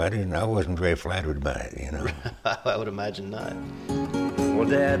don't know. I wasn't very flattered by it, you know. I would imagine not. Well,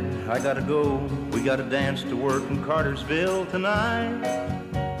 Dad, I gotta go. We got a dance to work in Cartersville tonight.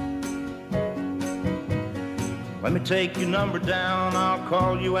 Let me take your number down. I'll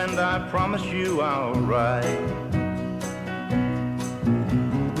call you and I promise you I'll write.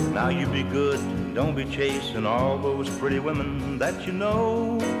 Now you be good, don't be chasing all those pretty women that you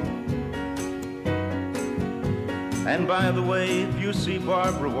know. And by the way, if you see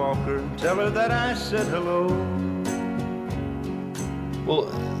Barbara Walker, tell her that I said hello. Well,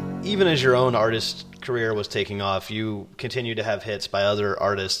 even as your own artist career was taking off, you continued to have hits by other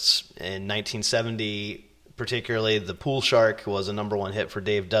artists. In 1970, particularly, The Pool Shark was a #1 hit for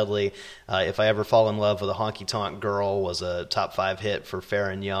Dave Dudley. If I Ever Fall in Love with a Honky Tonk Girl was a top 5 hit for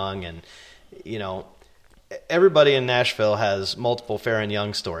Farron Young. And, you know, everybody in Nashville has multiple Farron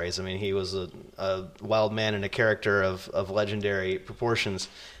Young stories. I mean, he was a wild man and a character of legendary proportions.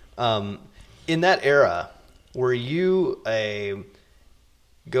 In that era, were you a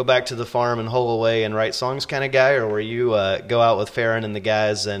go back to the farm and hole away and write songs kind of guy, or were you go out with Farron and the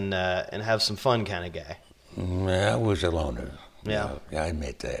guys and have some fun kind of guy? I was a loner. Yeah. I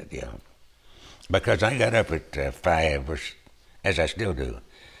admit that, yeah. Because I got up at 5, as I still do.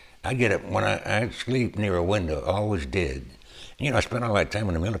 I get up when I'd sleep near a window, always did. You know, I spent all that time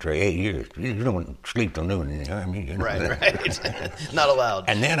in the military, 8 years. You don't sleep till noon in the Army. You know Right, that. right. Not allowed.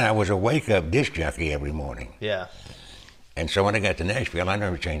 And then I was a wake-up disc jockey every morning. Yeah, And so when I got to Nashville, I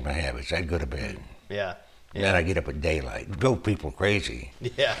never changed my habits. I'd go to bed. yeah, And then I'd get up at daylight. It drove people crazy.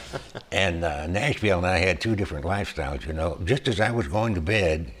 yeah. And Nashville and I had 2 different lifestyles, you know. Just as I was going to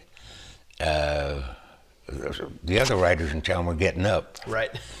bed, the other writers in town were getting up.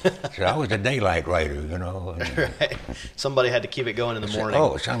 Right. So I was a daylight writer, you know. And Right. Somebody had to keep it going in the morning.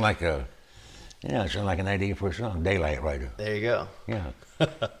 Oh, it sounded like an idea for a song, daylight writer. There you go. Yeah.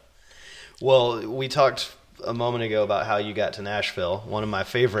 Well, we talked a moment ago about how you got to Nashville. One of my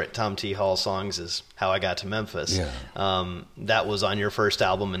favorite Tom T. Hall songs is How I Got to Memphis. Yeah. That was on your first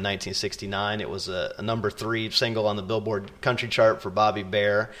album in 1969. It was a #3 single on the Billboard country chart for Bobby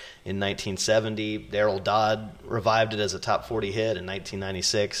Bare in 1970. Daryl Dodd revived it as a top 40 hit in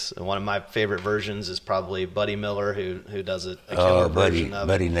 1996. And one of my favorite versions is probably Buddy Miller, who does a killer version of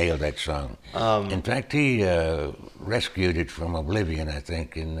it. Buddy nailed that song. In fact, he rescued it from oblivion, I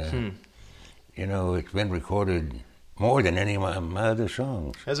think. And, you know, it's been recorded more than any of my other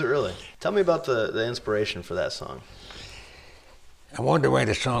songs. Has it really? Tell me about the inspiration for that song. I wanted to write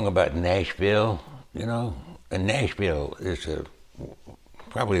a song about Nashville, you know. And Nashville is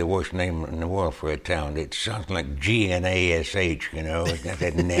probably the worst name in the world for a town. It sounds like G-N-A-S-H, you know. It's got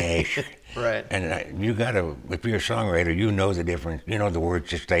that Nash. Right. And you got to, if you're a songwriter, you know the difference. You know the words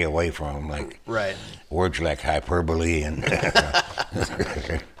to stay away from, like Right. words like hyperbole and,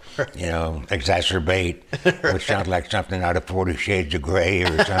 you know, exacerbate, which sounds like something out of 40 Shades of Grey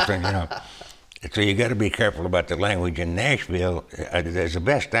or something, you know. So you got to be careful about the language. In Nashville, as the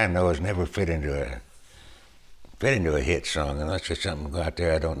best I know, has never fit into a hit song unless there's something out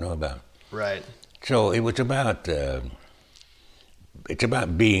there I don't know about. Right. So it was about it's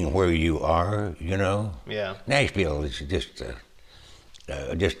about being where you are, you know. Yeah. Nashville is just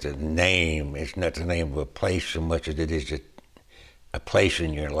a name. It's not the name of a place so much as it is a place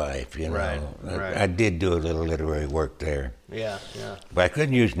in your life, you know. Right. I did do a little literary work there. Yeah, yeah. But I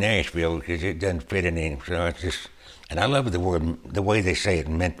couldn't use Nashville because it doesn't fit in. So it's just, and I love the way they say it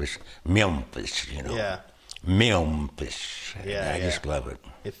in Memphis, you know. Yeah. Memphis. Yeah, I just love it.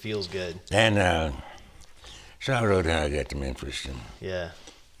 It feels good. And so I wrote How I Got to Memphis. And Yeah.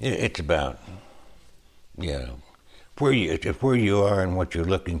 it's about, you know, where you are and what you're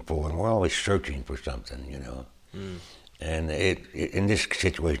looking for, and we're always searching for something, you know. And in this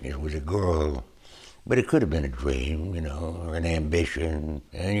situation, it was a girl, but it could have been a dream, you know, or an ambition.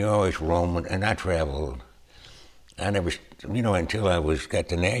 And you're always roaming. And I traveled. I never, you know, until I got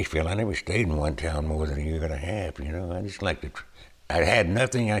to Nashville, I never stayed in one town more than a year and a half, you know. I just liked I had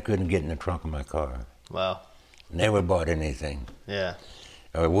nothing I couldn't get in the trunk of my car. Wow. Never bought anything. Yeah.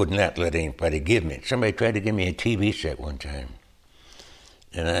 I wouldn't let anybody give me it. Somebody tried to give me a TV set one time.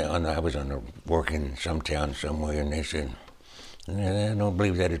 And I was working in some town somewhere, and they said, And I don't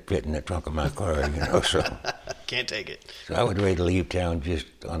believe that'd fit in the trunk of my car, so. Can't take it. So I was ready to leave town just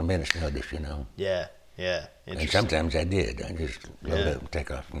on a minute's notice, Yeah. And Interesting. sometimes I did. I just load up and take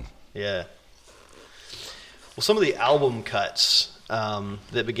off. Yeah. Well, some of the album cuts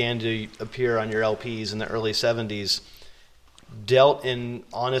that began to appear on your LPs in the early 70s dealt in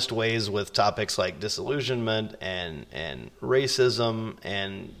honest ways with topics like disillusionment and racism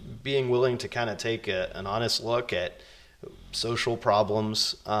and being willing to kind of take an honest look at social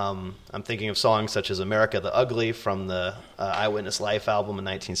problems. I'm thinking of songs such as America the Ugly from the Eyewitness Life album in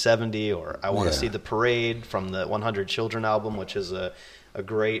 1970, or I Want to See the Parade from the 100 Children album, which is a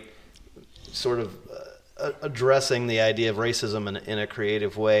great sort of addressing the idea of racism in a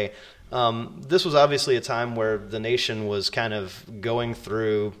creative way. This was obviously a time where the nation was kind of going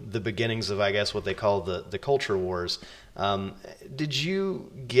through the beginnings of, I guess, what they call the culture wars. Did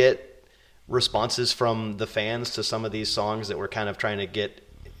you get responses from the fans to some of these songs that were kind of trying to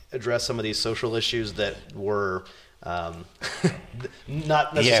address some of these social issues that were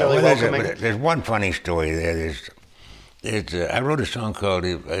not necessarily welcoming? There's one funny story there. I wrote a song called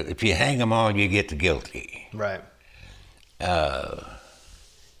 "If You Hang 'Em All, You Get the Guilty." Right.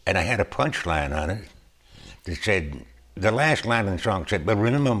 And I had a punchline on it that said, the last line of the song said, "But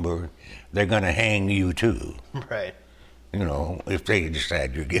remember, they're going to hang you too." Right. If they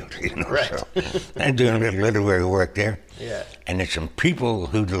decide you're guilty. Right. So I'm doing a little literary work there. Yeah. And there's some people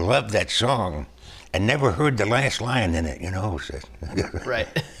who loved that song and never heard the last line in it, So. Right.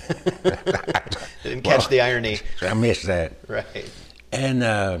 Didn't catch the irony. So I missed that. Right. And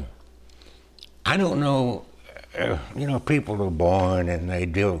I don't know, people are born and they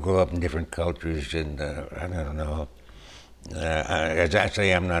do grow up in different cultures, and I don't know. As I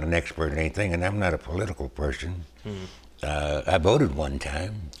say, I'm not an expert in anything, and I'm not a political person. I voted one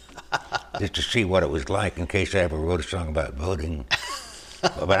time just to see what it was like in case I ever wrote a song about voting.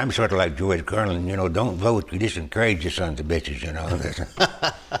 But I'm sort of like George Carlin, don't vote, you just encourage your sons of bitches,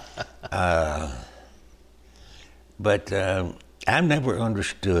 But I've never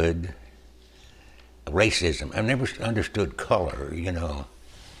understood racism. I've never understood color,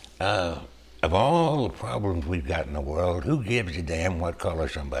 Of all the problems we've got in the world, who gives a damn what color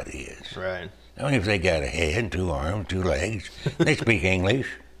somebody is? Right. I mean, if they got a head, 2 arms, 2 legs, they speak English,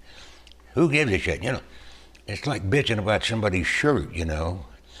 who gives a shit, It's like bitching about somebody's shirt,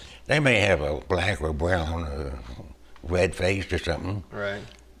 They may have a black or brown, red face or something. Right.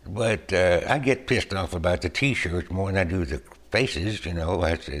 But I get pissed off about the T-shirts more than I do the faces,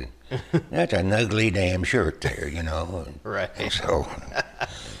 That's an ugly damn shirt there, Right. So,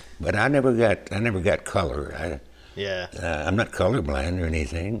 but I never got color. Yeah. I'm not colorblind or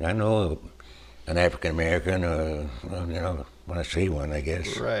anything. I know an African American, when I see one, I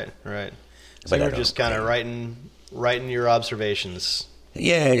guess. Right. So But you I were just don't kind of writing your observations.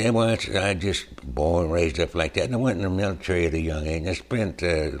 Yeah, well, I just born and raised up like that, and I went in the military at a young age. I spent,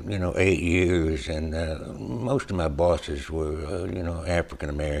 8 years, and most of my bosses were, African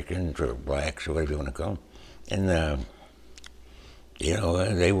Americans or blacks or whatever you want to call them,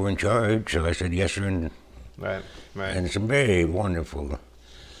 and they were in charge, so I said yes, sir, and Right. and some very wonderful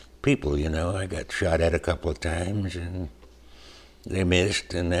people. I got shot at a couple of times, and they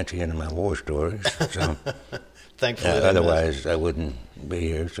missed, and that's the end of my war stories. So. Thankfully. Otherwise, I wouldn't be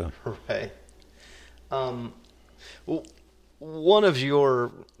here. So. Right. Well, one of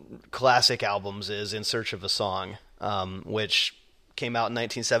your classic albums is In Search of a Song, which came out in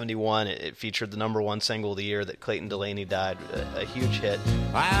 1971. It featured the #1 single of the year that Clayton Delaney died, a huge hit.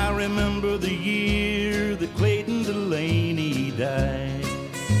 I remember the year that Clayton Delaney died.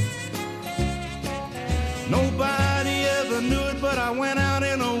 Nobody ever knew it, but I went out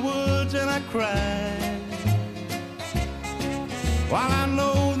in the woods and I cried. While I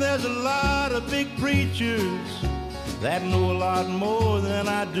know there's a lot of big preachers that know a lot more than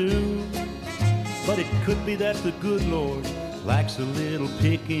I do, but it could be that the good Lord likes a little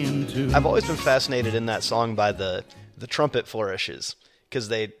picking too. I've always been fascinated in that song by the trumpet flourishes, because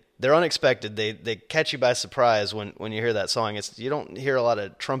they're unexpected. They catch you by surprise when you hear that song. You don't hear a lot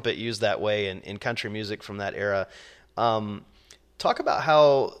of trumpet used that way in country music from that era. Talk about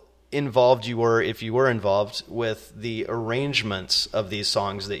how involved you were, if you were involved, with the arrangements of these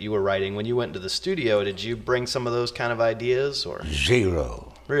songs that you were writing. When you went to the studio, did you bring some of those kind of ideas? Or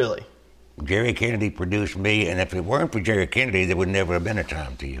Zero. Really? Jerry Kennedy produced me, and if it weren't for Jerry Kennedy, there would never have been a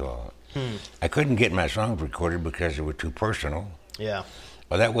Tom T. Hall. I couldn't get my songs recorded because they were too personal. Yeah.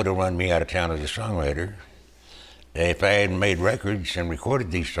 Well, that would have run me out of town as a songwriter. If I hadn't made records and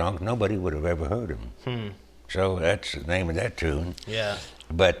recorded these songs, nobody would have ever heard them. So that's the name of that tune. Yeah.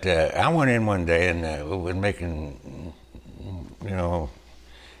 But I went in one day and was making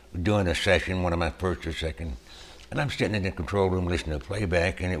doing a session, one of my first or second, and I'm sitting in the control room listening to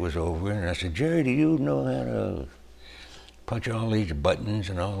playback, and it was over, and I said, Jerry, do you know how to punch all these buttons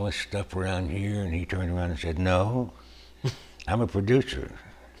and all this stuff around here? And he turned around and said, no, I'm a producer.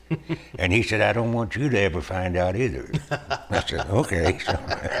 And he said, I don't want you to ever find out either. I said, okay. So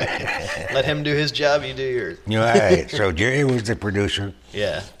Let him do his job, you do yours. Right. So Jerry was the producer.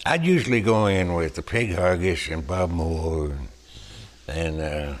 Yeah. I'd usually go in with the Pig Hargis and Bob Moore and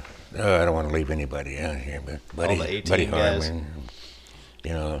I don't want to leave anybody out here, but All the 18 Buddy guys.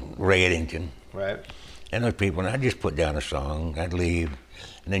 Harmon, Ray Eddington, Right. and those people. And I'd just put down a song, I'd leave,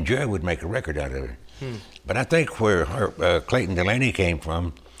 and then Jerry would make a record out of it. But I think where Clayton Delaney came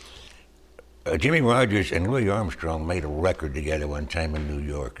from, Jimmy Rogers and Louis Armstrong made a record together one time in New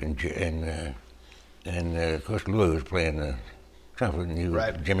York, and of course Louis was playing the trumpet, and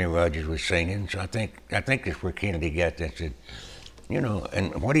Right. Jimmy Rogers was singing. So I think that's where Kennedy got that. Said,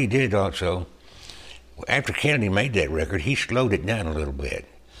 and what he did also, after Kennedy made that record, he slowed it down a little bit.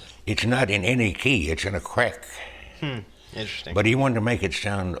 It's not in any key; it's in a crack. Interesting. But he wanted to make it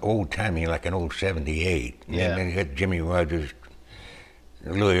sound old timey, like an old '78. Yeah. And then he had Jimmy Rogers,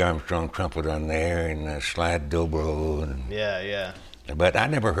 Louis Armstrong trumpet on there, and Slide Dobro. And, Yeah. but I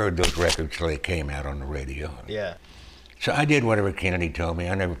never heard those records till they came out on the radio. Yeah. So I did whatever Kennedy told me.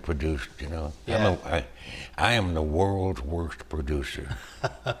 I never produced, Yeah. I am the world's worst producer.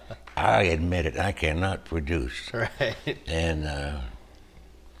 I admit it. I cannot produce. Right. And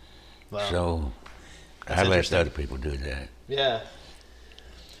Wow. so That's I let interesting. other people do that. Yeah.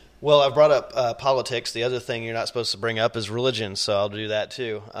 Well, I've brought up politics. The other thing you're not supposed to bring up is religion, so I'll do that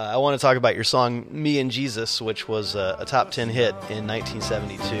too. I want to talk about your song "Me and Jesus," which was a top 10 hit in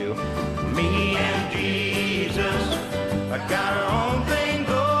 1972. Me and Jesus, I got our own thing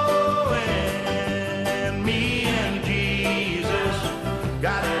going. Me and Jesus,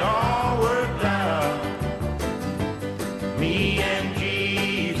 got it all worked out. Me and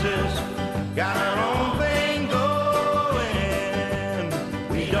Jesus, got our own thing going.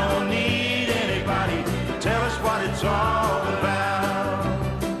 We don't need anybody to tell us what it's all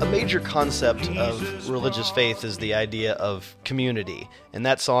about. A major concept of religious faith is the idea of community, and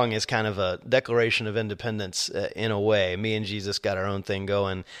that song is kind of a declaration of independence in a way. Me and Jesus got our own thing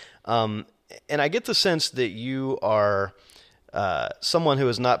going. And I get the sense that you are someone who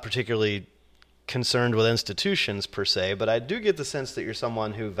is not particularly concerned with institutions per se, but I do get the sense that you're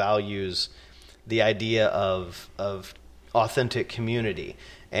someone who values the idea of authentic community.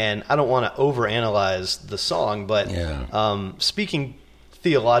 And I don't want to overanalyze the song, but Yeah. speaking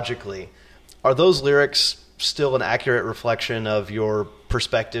theologically, are those lyrics still an accurate reflection of your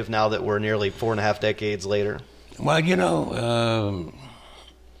perspective now that we're nearly 4.5 decades later? Well,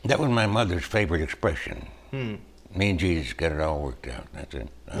 that was my mother's favorite expression. Me and Jesus got it all worked out. That's it.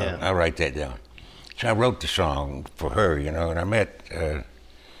 Yeah. I'll write that down. So I wrote the song for her, and I met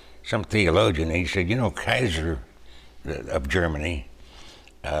some theologian, and he said, Kaiser of Germany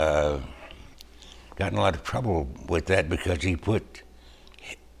got in a lot of trouble with that because he put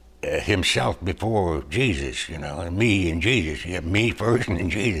himself before Jesus, and me and Jesus. You have me first and then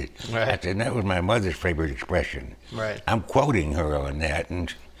Jesus. Right. I said, that was my mother's favorite expression. Right. I'm quoting her on that,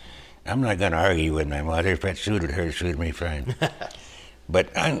 and I'm not going to argue with my mother. If that suited her, it suited me fine. But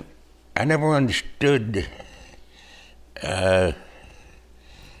I never understood, I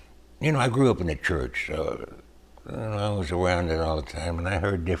grew up in the church, so I was around it all the time, and I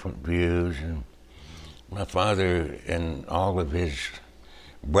heard different views, and my father and all of his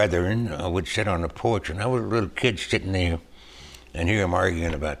brethren would sit on the porch, and I was a little kid sitting there and hear them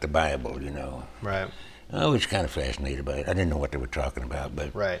arguing about the Bible, Right. I was kind of fascinated by it. I didn't know what they were talking about,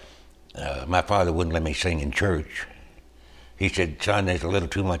 but Right. my father wouldn't let me sing in church. He said, son, there's a little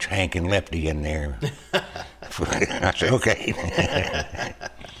too much Hank and Lefty in there. I said, okay.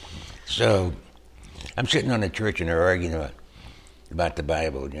 So I'm sitting on the church and they're arguing about the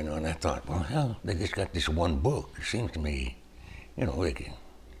Bible, and I thought, well, hell, they just got this one book. It seems to me,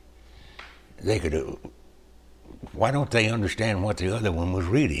 they could why don't they understand what the other one was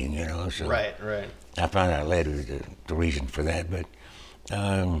reading, So Right. I found out later the reason for that, but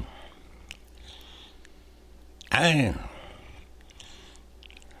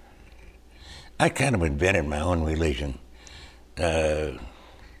I kind of invented my own religion, and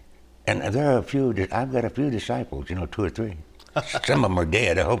there are I've got a few disciples, 2 or 3. Some of them are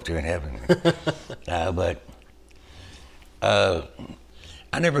dead. I hope they're in heaven. But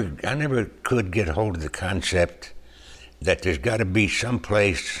I never could get a hold of the concept that there's got to be some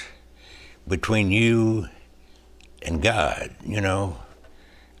place between you and God,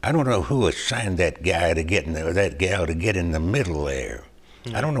 I don't know who assigned that guy to get in there, or that gal to get in the middle there.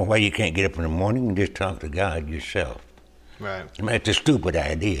 I don't know why you can't get up in the morning and just talk to God yourself. Right. I mean, it's a stupid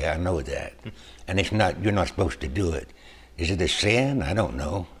idea, I know that. And it's not, you're not supposed to do it. Is it a sin? I don't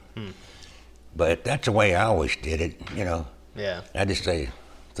know. But that's the way I always did it, you know. Yeah. I just say,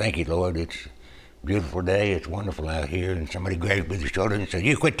 thank you, Lord, it's a beautiful day, it's wonderful out here, and somebody grabbed me by the shoulder and said,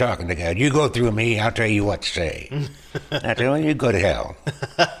 you quit talking to God, you go through me, I'll tell you what to say. I said, well, you go to hell.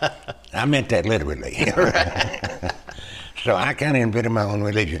 I meant that literally. So I kind of invented my own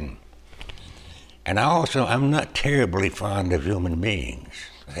religion. And I'm not terribly fond of human beings.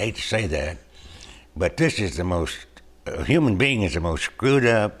 I hate to say that, but this is a human being is the most screwed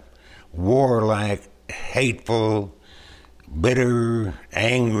up, warlike, hateful, bitter,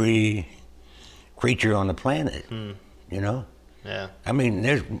 angry creature on the planet, you know? Yeah. I mean,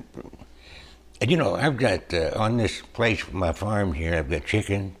 I've got, on this place, my farm here, I've got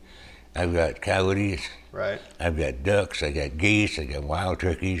chicken, I've got coyotes, Right. I've got ducks, I got geese, I got wild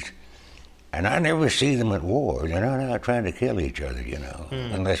turkeys, and I never see them at war. They're not trying to kill each other, you know,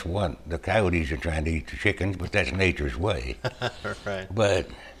 unless the coyotes are trying to eat the chickens, but that's nature's way. Right. But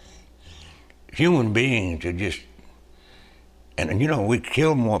human beings are just, and you know, we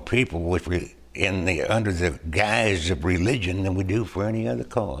kill more people under the guise of religion than we do for any other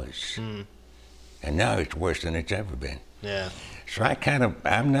cause. And now it's worse than it's ever been. Yeah. So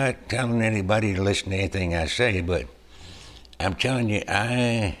I'm not telling anybody to listen to anything I say, but I'm telling you,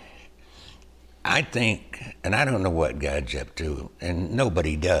 I think, and I don't know what God's up to, and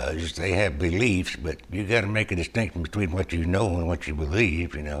nobody does. They have beliefs, but you got to make a distinction between what you know and what you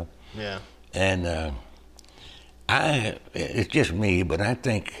believe, you know. Yeah. And it's just me, but I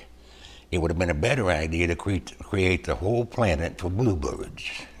think it would have been a better idea to create the whole planet for bluebirds.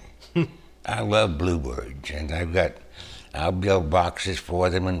 I love bluebirds, and I'll build boxes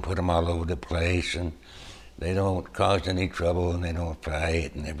for them and put them all over the place, and they don't cause any trouble, and they don't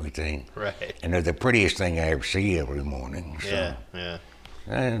fight and everything. Right. And they're the prettiest thing I ever see every morning. So, Yeah.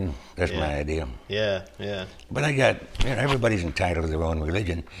 and that's my idea. Yeah. Yeah. But everybody's entitled to their own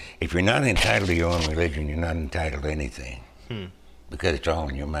religion. If you're not entitled to your own religion, you're not entitled to anything. Because it's all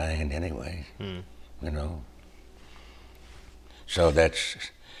in your mind anyway, you know. So that's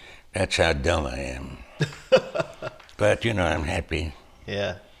how dumb I am. But, you know, I'm happy.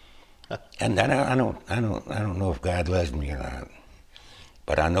 Yeah. And I don't know if God loves me or not.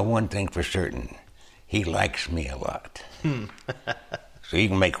 But I know one thing for certain. He likes me a lot. So you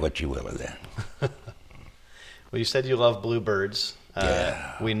can make what you will of that. Well, you said you love bluebirds.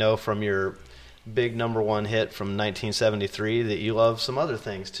 Yeah. We know from your big #1 hit from 1973 that you love some other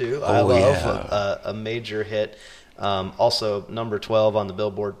things too. I love a major hit. Also number 12 on the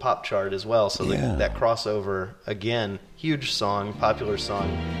Billboard Pop chart as well. So that crossover, again, huge song, popular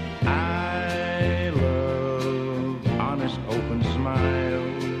song. I love honest open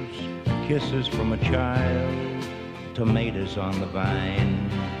smiles, kisses from a child, tomatoes on the vine,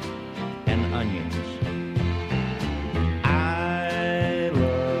 and onions. I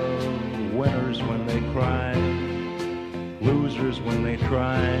love winners when they cry, losers when they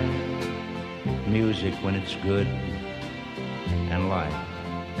try, music when it's good, and life.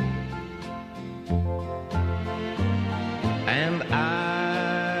 And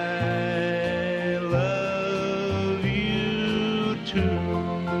I love you too.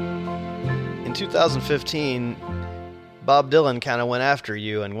 In 2015, Bob Dylan kind of went after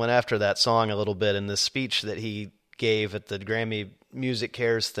you and went after that song a little bit in the speech that he gave at the Grammy Music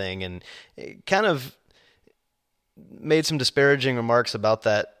Cares thing, and kind of made some disparaging remarks about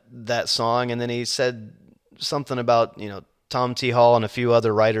that song. And then he said something about, you know, Tom T. Hall and a few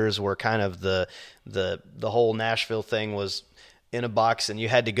other writers were kind of the whole Nashville thing was in a box, and you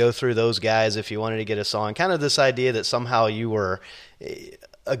had to go through those guys if you wanted to get a song. Kind of this idea that somehow you were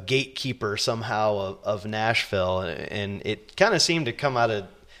a gatekeeper somehow of Nashville, and it kind of seemed to come out of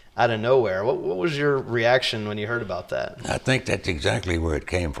nowhere. What was your reaction when you heard about that? I think that's exactly where it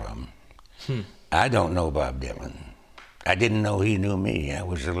came from. I don't know Bob Dylan. I didn't know he knew me. I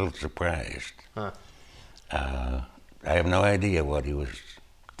was a little surprised. Huh. I have no idea what he was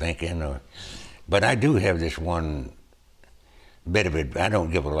thinking, but I do have this one bit of it. I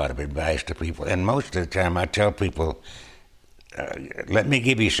don't give a lot of advice to people, and most of the time I tell people, let me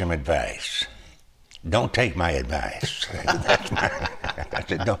give you some advice. Don't take my advice. I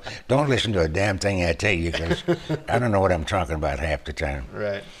said, don't listen to a damn thing I tell you, because I don't know what I'm talking about half the time.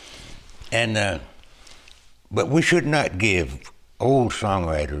 Right. And but we should not give old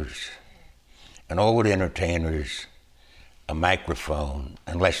songwriters and old entertainers a microphone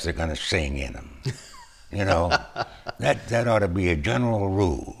unless they're going to sing in them. You know, that ought to be a general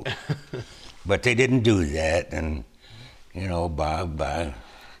rule. But they didn't do that, and you know, Bob, I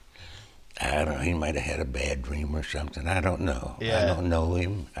don't know, he might have had a bad dream or something. I don't know. Yeah. I don't know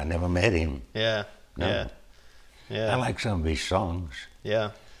him. I never met him. Yeah. No. Yeah. Yeah. I like some of his songs.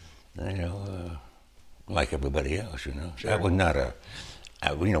 Yeah. You know, like everybody else. You know, Sure. that was not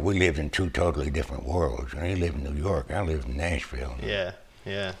you know, we lived in two totally different worlds. You know, he lived in New York. I lived in Nashville. Yeah.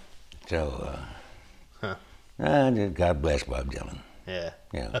 Yeah. So, Huh. God bless Bob Dylan. Yeah.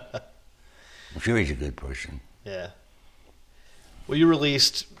 Yeah. I'm sure he's a good person. Yeah. Well, you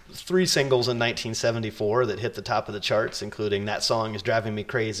released 3 singles in 1974 that hit the top of the charts, including That Song Is Driving Me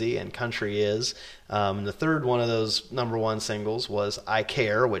Crazy and Country Is. The third one of those #1 singles was I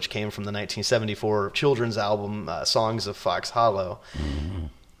Care, which came from the 1974 children's album Songs of Fox Hollow. Mm-hmm.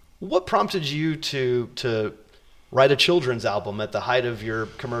 What prompted you to write a children's album at the height of your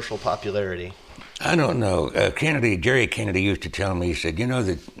commercial popularity? I don't know. Jerry Kennedy used to tell me, he said, you know,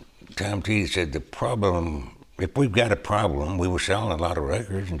 that Tom T said the problem, if we've got a problem, we were selling a lot of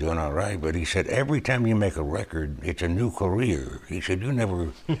records and doing all right, but he said, every time you make a record, it's a new career. He said, you never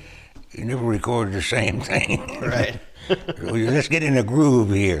recorded the same thing. Right. Well, let's get in a groove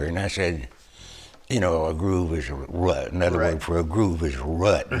here. And I said, you know, a groove is a rut. Another Right. word for a groove is a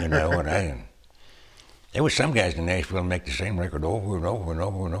rut, you know. And there was some guys in Nashville make the same record over and over and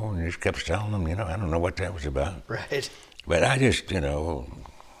over and over and just kept selling them, you know. I don't know what that was about. Right. But I just, you know,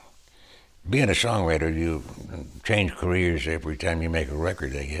 being a songwriter, you change careers every time you make a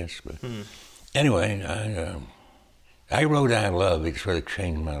record, I guess. But anyway, I wrote I Love. It sort of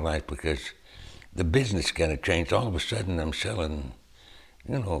changed my life because the business kind of changed. All of a sudden, I'm selling,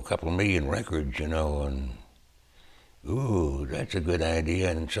 you know, a couple of million records, you know, and ooh, that's a good idea.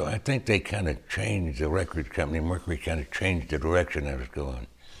 And so I think they kind of changed the record company. Mercury kind of changed the direction I was going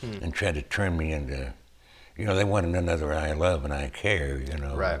and tried to turn me into, you know, they wanted another I Love and I Care, you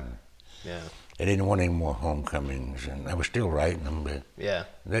know. Right. And Yeah. they didn't want any more homecomings, and I was still writing them, but Yeah.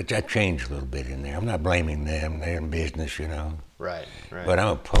 that changed a little bit in there. I'm not blaming them. They're in business, you know. Right. Right. But I'm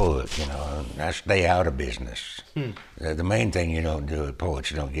a poet, you know, and I stay out of business. The main thing you don't do, poets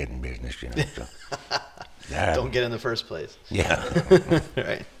don't get in business, you know. So. Don't get in the first place. Yeah.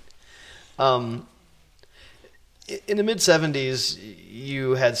 Right. In the mid-'70s,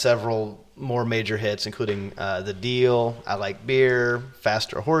 you had several more major hits, including The Deal, I Like Beer,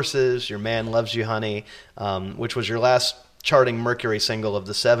 Faster Horses, Your Man Loves You, Honey, which was your last charting Mercury single of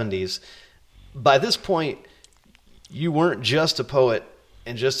the '70s. By this point, you weren't just a poet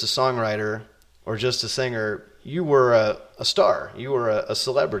and just a songwriter or just a singer. You were a star. You were a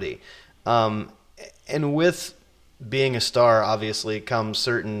celebrity. And with being a star, obviously, comes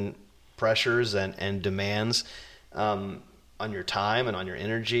certain pressures and demands on your time and on your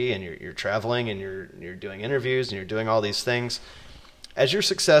energy, and you're traveling and you're doing interviews and you're doing all these things. As your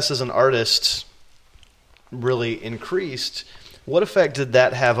success as an artist really increased, what effect did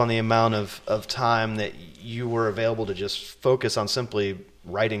that have on the amount of time that you were available to just focus on simply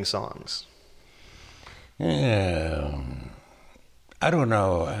writing songs? Yeah. I don't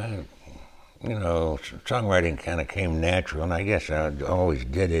know. You know, songwriting kind of came natural, and I guess I always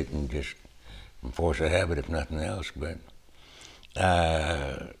did it and just from force of habit, if nothing else. But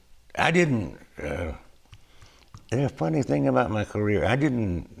I didn't. The funny thing about my career, I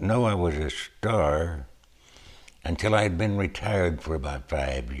didn't know I was a star until I had been retired for about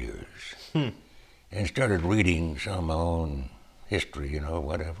 5 years and started reading some of my own history, you know,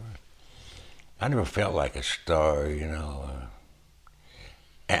 whatever. I never felt like a star, you know.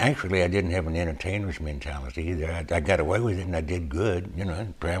 Actually, I didn't have an entertainer's mentality either. I got away with it, and I did good. You know, I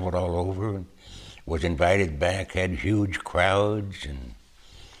traveled all over, and was invited back, had huge crowds, and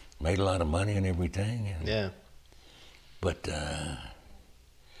made a lot of money and everything. And, Yeah. But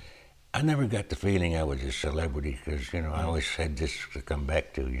I never got the feeling I was a celebrity because, you know, I always had this to come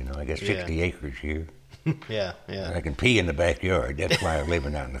back to. You know, I got 60 acres here. Yeah, yeah. I can pee in the backyard. That's why I'm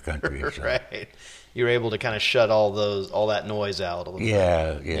living out in the country. So. Right. You were able to kind of shut all that noise out a little bit.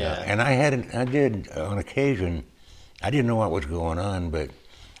 Yeah. And I did on occasion. I didn't know what was going on, but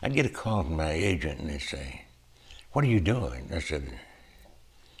I'd get a call from my agent, and they'd say, "What are you doing?" I said,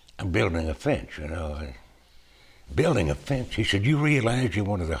 "I'm building a fence." You know, building a fence. He said, "You realize you're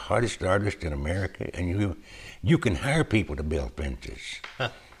one of the hardest artists in America, and you can hire people to build fences."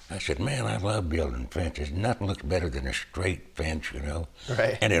 I said, "Man, I love building fences. Nothing looks better than a straight fence, you know.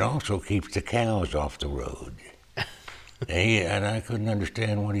 Right. And it also keeps the cows off the road." And I couldn't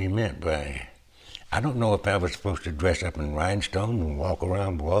understand what he meant by. I don't know if I was supposed to dress up in rhinestones and walk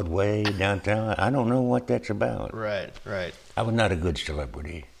around Broadway downtown. I don't know what that's about. Right. I was not a good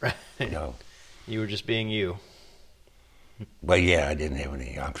celebrity. Right. You know. You were just being you. But yeah, I didn't have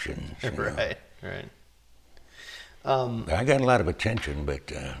any options. You know. Right. Right. I got a lot of attention,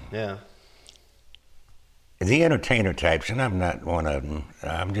 but Yeah. the entertainer types, and I'm not one of them.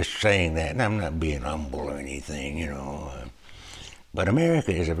 I'm just saying that, and I'm not being humble or anything, you know. But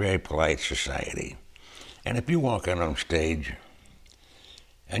America is a very polite society. And if you walk out on stage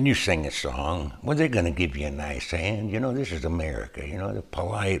and you sing a song, well, they're going to give you a nice hand. You know, this is America. You know, they're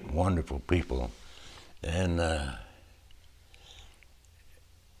polite, wonderful people. And,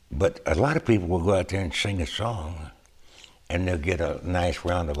 but a lot of people will go out there and sing a song, and they'll get a nice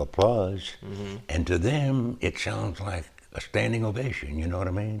round of applause. Mm-hmm. And to them, it sounds like a standing ovation. You know what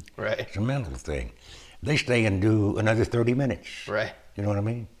I mean? Right. It's a mental thing. They stay and do another 30 minutes. Right. You know what I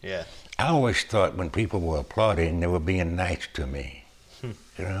mean? Yeah. I always thought when people were applauding, they were being nice to me. You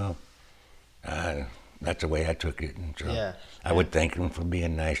know? That's the way I took it. And so Yeah. I would thank them for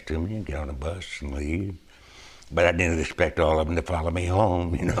being nice to me and get on the bus and leave. But I didn't expect all of them to follow me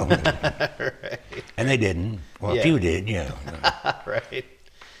home, you know? Right. And they didn't. Well, Yeah. a few did, yeah. Right.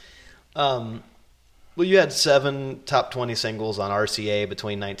 Well, you had 7 top 20 singles on RCA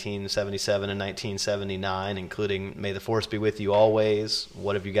between 1977 and 1979, including May the Force Be With You Always,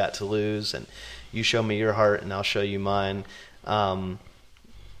 What Have You Got to Lose, and You Show Me Your Heart and I'll Show You Mine.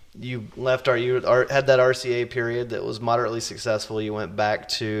 You left had that RCA period that was moderately successful. You went back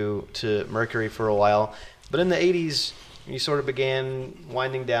to Mercury for a while. But in the 80s, you sort of began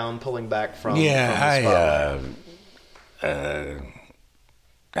winding down, pulling back from the spotlight.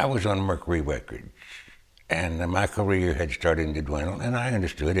 I was on Mercury Records, and my career had started to dwindle, and I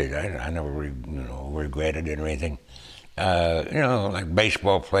understood it. I never regretted it or anything. Like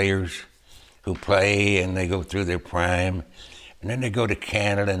baseball players who play and they go through their prime, and then they go to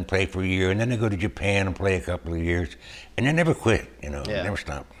Canada and play for a year, and then they go to Japan and play a couple of years, and they never quit, never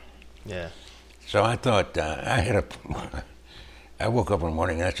stop. Yeah. So I thought, I woke up one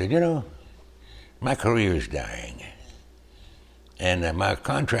morning and I said, my career is dying. And my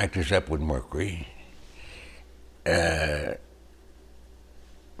contract is up with Mercury. I'd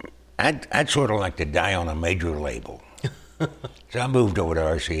sort of like to die on a major label. So I moved over to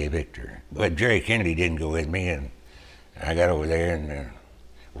RCA Victor. But Jerry Kennedy didn't go with me, and I got over there, and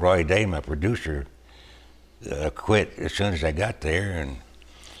Roy Day, my producer, quit as soon as I got there, and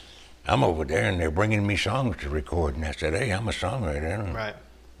I'm over there, and they're bringing me songs to record, and I said, hey, I'm a songwriter. Right.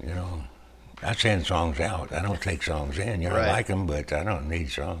 I send songs out. I don't take songs in. Right. I like them, but I don't need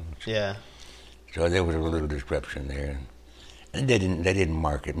songs. Yeah. So there was a little disruption there. And they didn't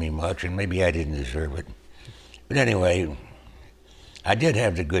market me much, and maybe I didn't deserve it. But anyway, I did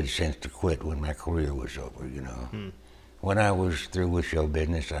have the good sense to quit when my career was over, When I was through with show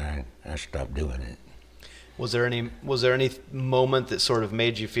business, I stopped doing it. Was there any moment that sort of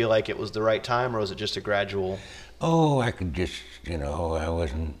made you feel like it was the right time, or was it just a gradual? Oh, I could just, I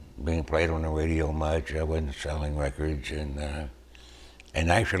wasn't being played on the radio much. I wasn't selling records, and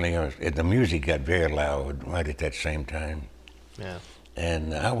actually, the music got very loud right at that same time. Yeah.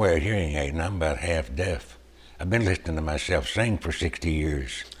 And I wear a hearing aid, and I'm about half deaf. I've been listening to myself sing for 60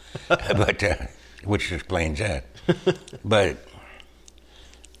 years, but which explains that. But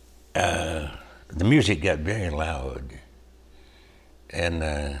the music got very loud, and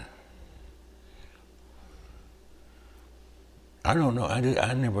I don't know.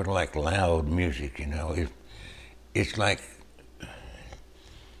 I never liked loud music. It's like,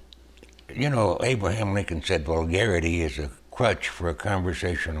 Abraham Lincoln said vulgarity is a crutch for a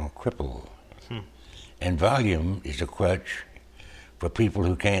conversational cripple, and volume is a crutch for people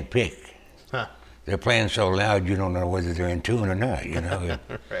who can't pick. Huh. They're playing so loud you don't know whether they're in tune or not.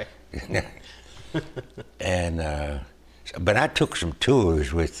 Right. And but I took some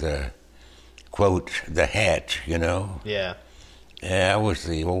tours with quote the Hat, Yeah. Yeah, I was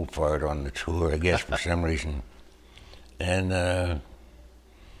the old fart on the tour, I guess, for some reason. And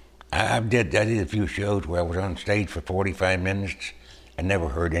I did a few shows where I was on stage for 45 minutes and never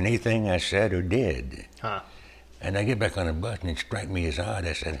heard anything I said or did. Huh. And I get back on the bus and it struck me as odd.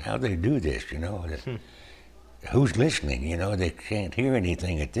 I said, how do they do this, Who's listening, They can't hear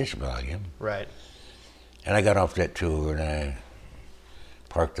anything at this volume. Right. And I got off that tour and I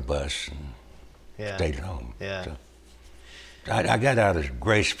parked the bus and stayed home. Yeah. So I got out as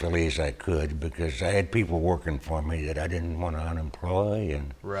gracefully as I could because I had people working for me that I didn't want to unemploy.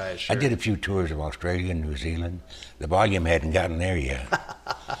 And Right, sure. I did a few tours of Australia and New Zealand. The volume hadn't gotten there yet.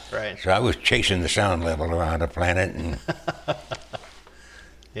 Right. So I was chasing the sound level around the planet. And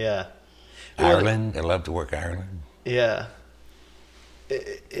Yeah. Ireland, I love to work Ireland. Yeah.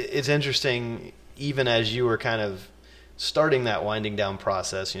 It's interesting, even as you were kind of starting that winding down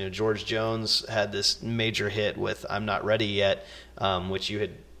process. George Jones had this major hit with "I'm Not Ready Yet," which you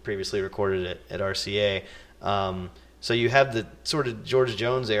had previously recorded at RCA. So you have the sort of George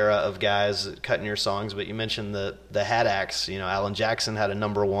Jones era of guys cutting your songs, but you mentioned the Hat Acts. Alan Jackson had a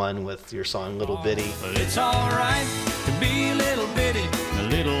 #1 with your song "Little Bitty." But it's all right to be a little bitty, a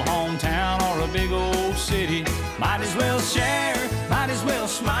little hometown or a big old city. Might as well share, might as well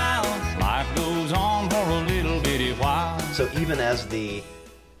smile. Life goes on for a little bitty while. So even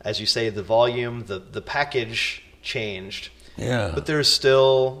as you say, the volume, the package changed, but there's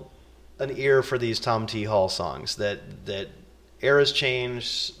still an ear for these Tom T. Hall songs. That eras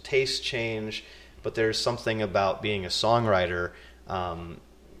change, tastes change, but there's something about being a songwriter,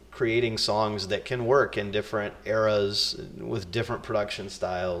 creating songs that can work in different eras with different production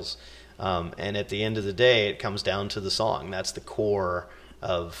styles. And at the end of the day, it comes down to the song. That's the core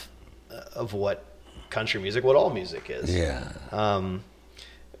of what country music, what all music is. Yeah.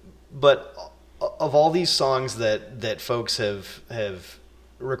 But of all these songs that folks have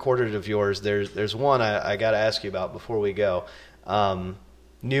recorded of yours, there's one I got to ask you about before we go.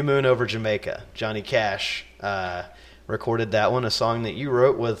 "New Moon Over Jamaica." Johnny Cash recorded that one, a song that you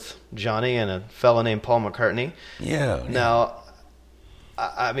wrote with Johnny and a fellow named Paul McCartney. Yeah. Now,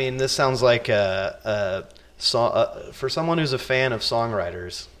 I mean, this sounds like a song for someone who's a fan of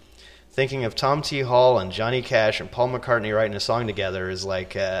songwriters. Thinking of Tom T. Hall and Johnny Cash and Paul McCartney writing a song together is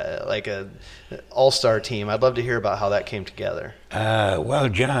like a all-star team. I'd love to hear about how that came together. Well,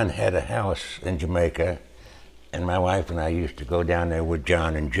 John had a house in Jamaica, and my wife and I used to go down there with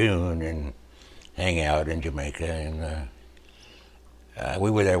John in June and hang out in Jamaica. And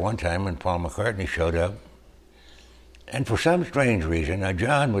we were there one time when Paul McCartney showed up. And for some strange reason, now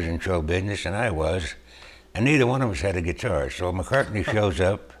John was in show business and I was, and neither one of us had a guitar. So McCartney shows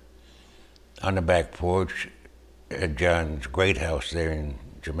up on the back porch at John's great house there in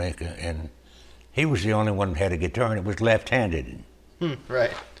Jamaica, and he was the only one who had a guitar, and it was left-handed.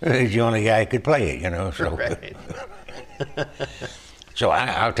 Right. He's the only guy who could play it, So, Right. So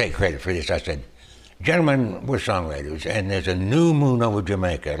I'll take credit for this. I said, "Gentlemen, we're songwriters, and there's a new moon over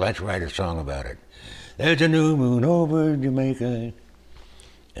Jamaica. Let's write a song about it. There's a new moon over Jamaica."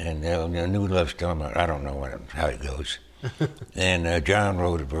 And a new love storm. I don't know how it goes. And John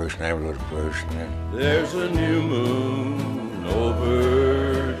wrote a verse, and I wrote a verse. And There's a new moon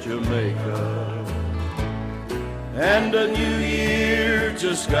over Jamaica, and a new year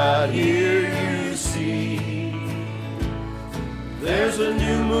just got here, you see. There's a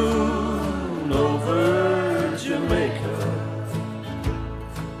new moon over Jamaica,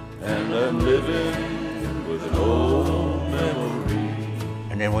 and I'm living with an old memory.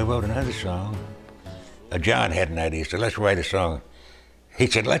 And then we wrote another song. John had an idea, so let's write a song. He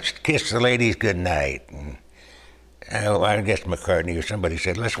said, "Let's kiss the ladies goodnight." And I guess McCartney or somebody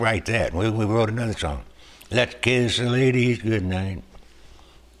said, "Let's write that." And we wrote another song. "Let's kiss the ladies goodnight."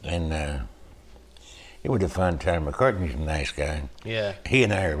 And it was a fun time. McCartney's a nice guy. Yeah. He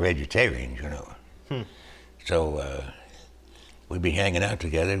and I are vegetarians, So we'd be hanging out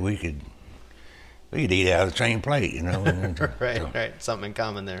together. We could eat out of the same plate, and Right. Something in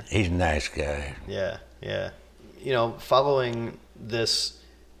common there. He's a nice guy. Yeah. Following this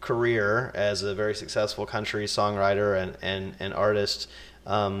career as a very successful country songwriter and artist,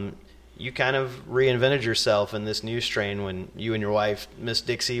 you kind of reinvented yourself in this new strain when you and your wife, Miss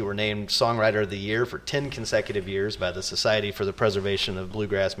Dixie, were named Songwriter of the Year for 10 consecutive years by the Society for the Preservation of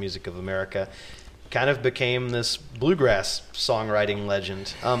Bluegrass Music of America. Kind of became this bluegrass songwriting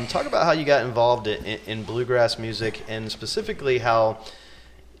legend. Talk about how you got involved in bluegrass music, and specifically how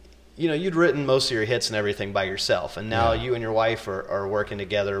you'd written most of your hits and everything by yourself, and now you and your wife are working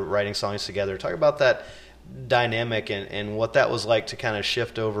together, writing songs together. Talk about that dynamic and what that was like to kind of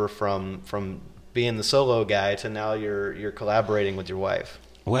shift over from being the solo guy to now you're collaborating with your wife.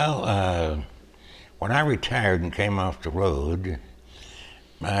 Well, when I retired and came off the road,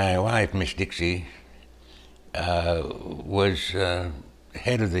 my wife, Miss Dixie, was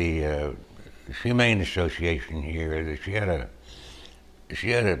head of the Humane Association here. She had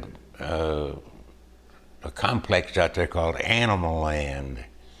a complex out there called Animal Land,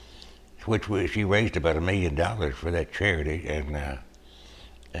 she raised about $1 million for that charity,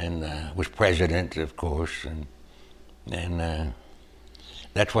 and was president, of course, and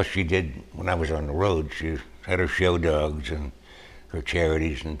that's what she did when I was on the road. She had her show dogs and her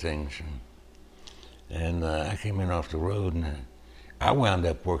charities and things, and I came in off the road, and I wound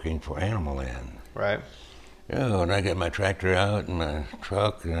up working for Animal Land. Right. And I got my tractor out and my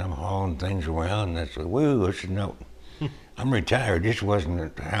truck, and I'm hauling things around, and I said, "Whoa!" I said, "No, I'm retired. This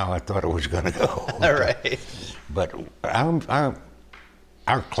wasn't how I thought it was going to go. All right. But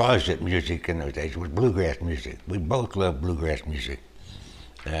our closet music in those days was bluegrass music. We both loved bluegrass music.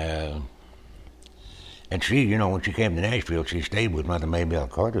 And she, you know, when she came to Nashville, she stayed with Mother Maybelle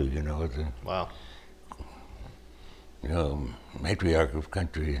Carter, you know, the Wow. matriarch of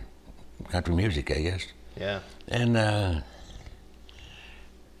country music, I guess. Yeah. And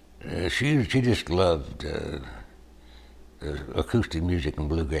she just loved acoustic music and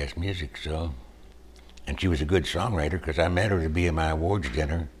bluegrass music, so. And she was a good songwriter because I met her at a BMI Awards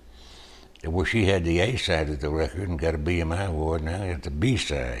dinner where she had the A side of the record and got a BMI award, and I got the B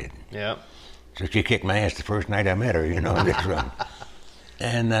side. Yeah. So she kicked my ass the first night I met her, you know, this run.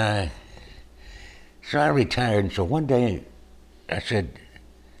 And so I retired, and so one day I said,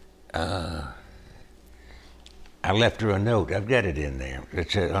 I left her a note. I've got it in there.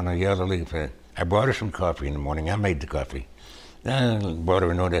 It said on a yellow leaf. I brought her some coffee in the morning. I made the coffee. I brought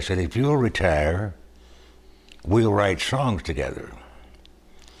her a note. I said, if you'll retire, we'll write songs together.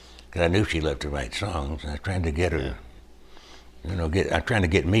 Because I knew she loved to write songs. I was trying to get her, you know, I'm trying to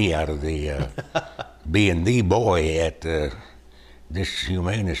get me out of the being the boy at this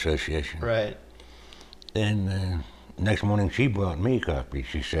Humane Association. Right. Then next morning she brought me coffee.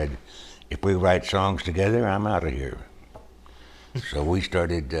 She said, if we write songs together, I'm out of here. So we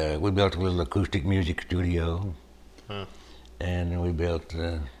started, we built a little acoustic music studio. Huh. And we built,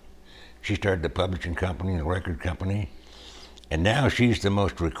 she started the publishing company and the record company. And now she's the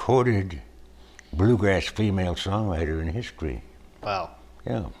most recorded bluegrass female songwriter in history. Wow.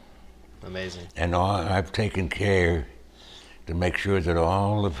 Yeah. Amazing. And I've taken care to make sure that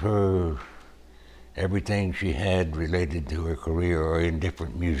all of her, everything she had related to her career are in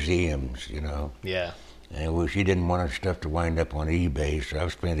different museums, you know. Yeah. And she didn't want her stuff to wind up on eBay, so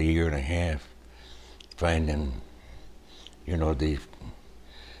I've spent a year and a half finding, you know, the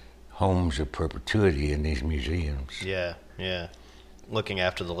homes of perpetuity in these museums. Yeah. Yeah. Looking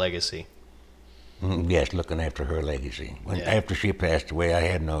after the legacy. Yes, looking after her legacy. After she passed away, I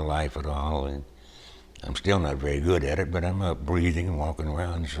had no life at all, and I'm still not very good at it, but I'm up breathing and walking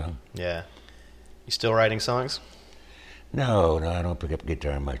around, so. Yeah. You still writing songs? No, I don't pick up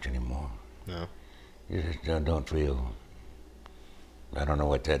guitar much anymore. No. You just don't feel, I don't know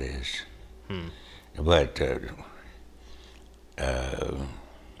what that is. But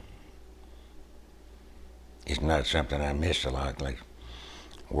it's not something I miss a lot, like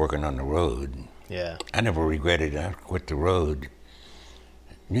working on the road. Yeah. I never regretted it. I quit the road.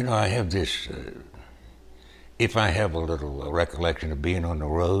 You know, I have this, if I have a little recollection of being on the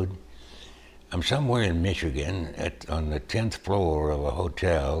road, I'm somewhere in Michigan on the 10th floor of a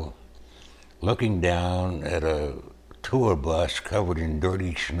hotel looking down at a tour bus covered in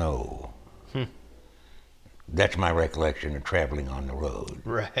dirty snow. That's my recollection of traveling on the road.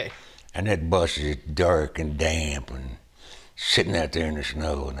 Right. And that bus is dark and damp and sitting out there in the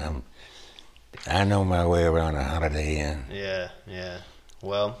snow, and I know my way around a Holiday Inn. Yeah, yeah.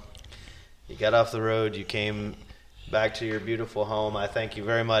 Well, you got off the road, you came back to your beautiful home. I thank you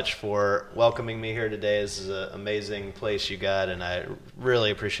very much for welcoming me here today. This is an amazing place you got, and I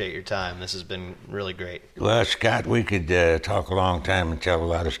really appreciate your time. This has been really great. Well, Scott, we could talk a long time and tell a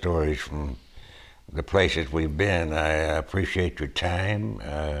lot of stories from the places we've been. I appreciate your time,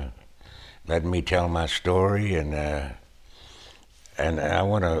 letting me tell my story, and I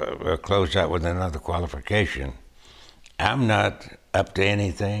want to close out with another qualification. I'm not up to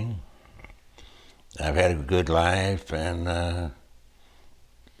anything. I've had a good life, and I'm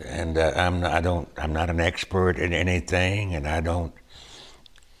not an expert in anything, and I don't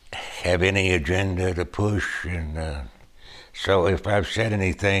have any agenda to push. And so, if I've said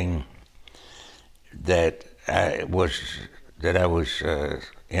anything that I was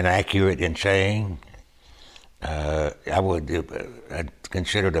inaccurate in saying, I'd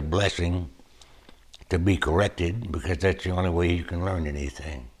consider it a blessing to be corrected, because that's the only way you can learn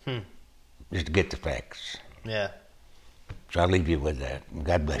anything. Just to get the facts. Yeah. So I'll leave you with that.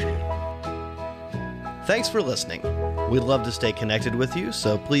 God bless you. Thanks for listening. We'd love to stay connected with you,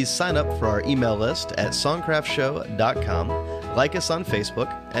 so please sign up for our email list at songcraftshow.com, like us on Facebook,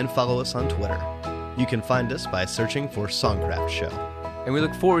 and follow us on Twitter. You can find us by searching for Songcraft Show. And we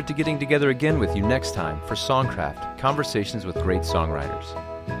look forward to getting together again with you next time for Songcraft, conversations with great songwriters.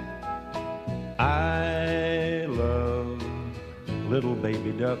 I love little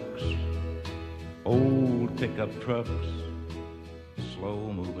baby ducks, old pickup trucks,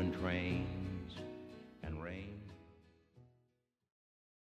 slow moving trains.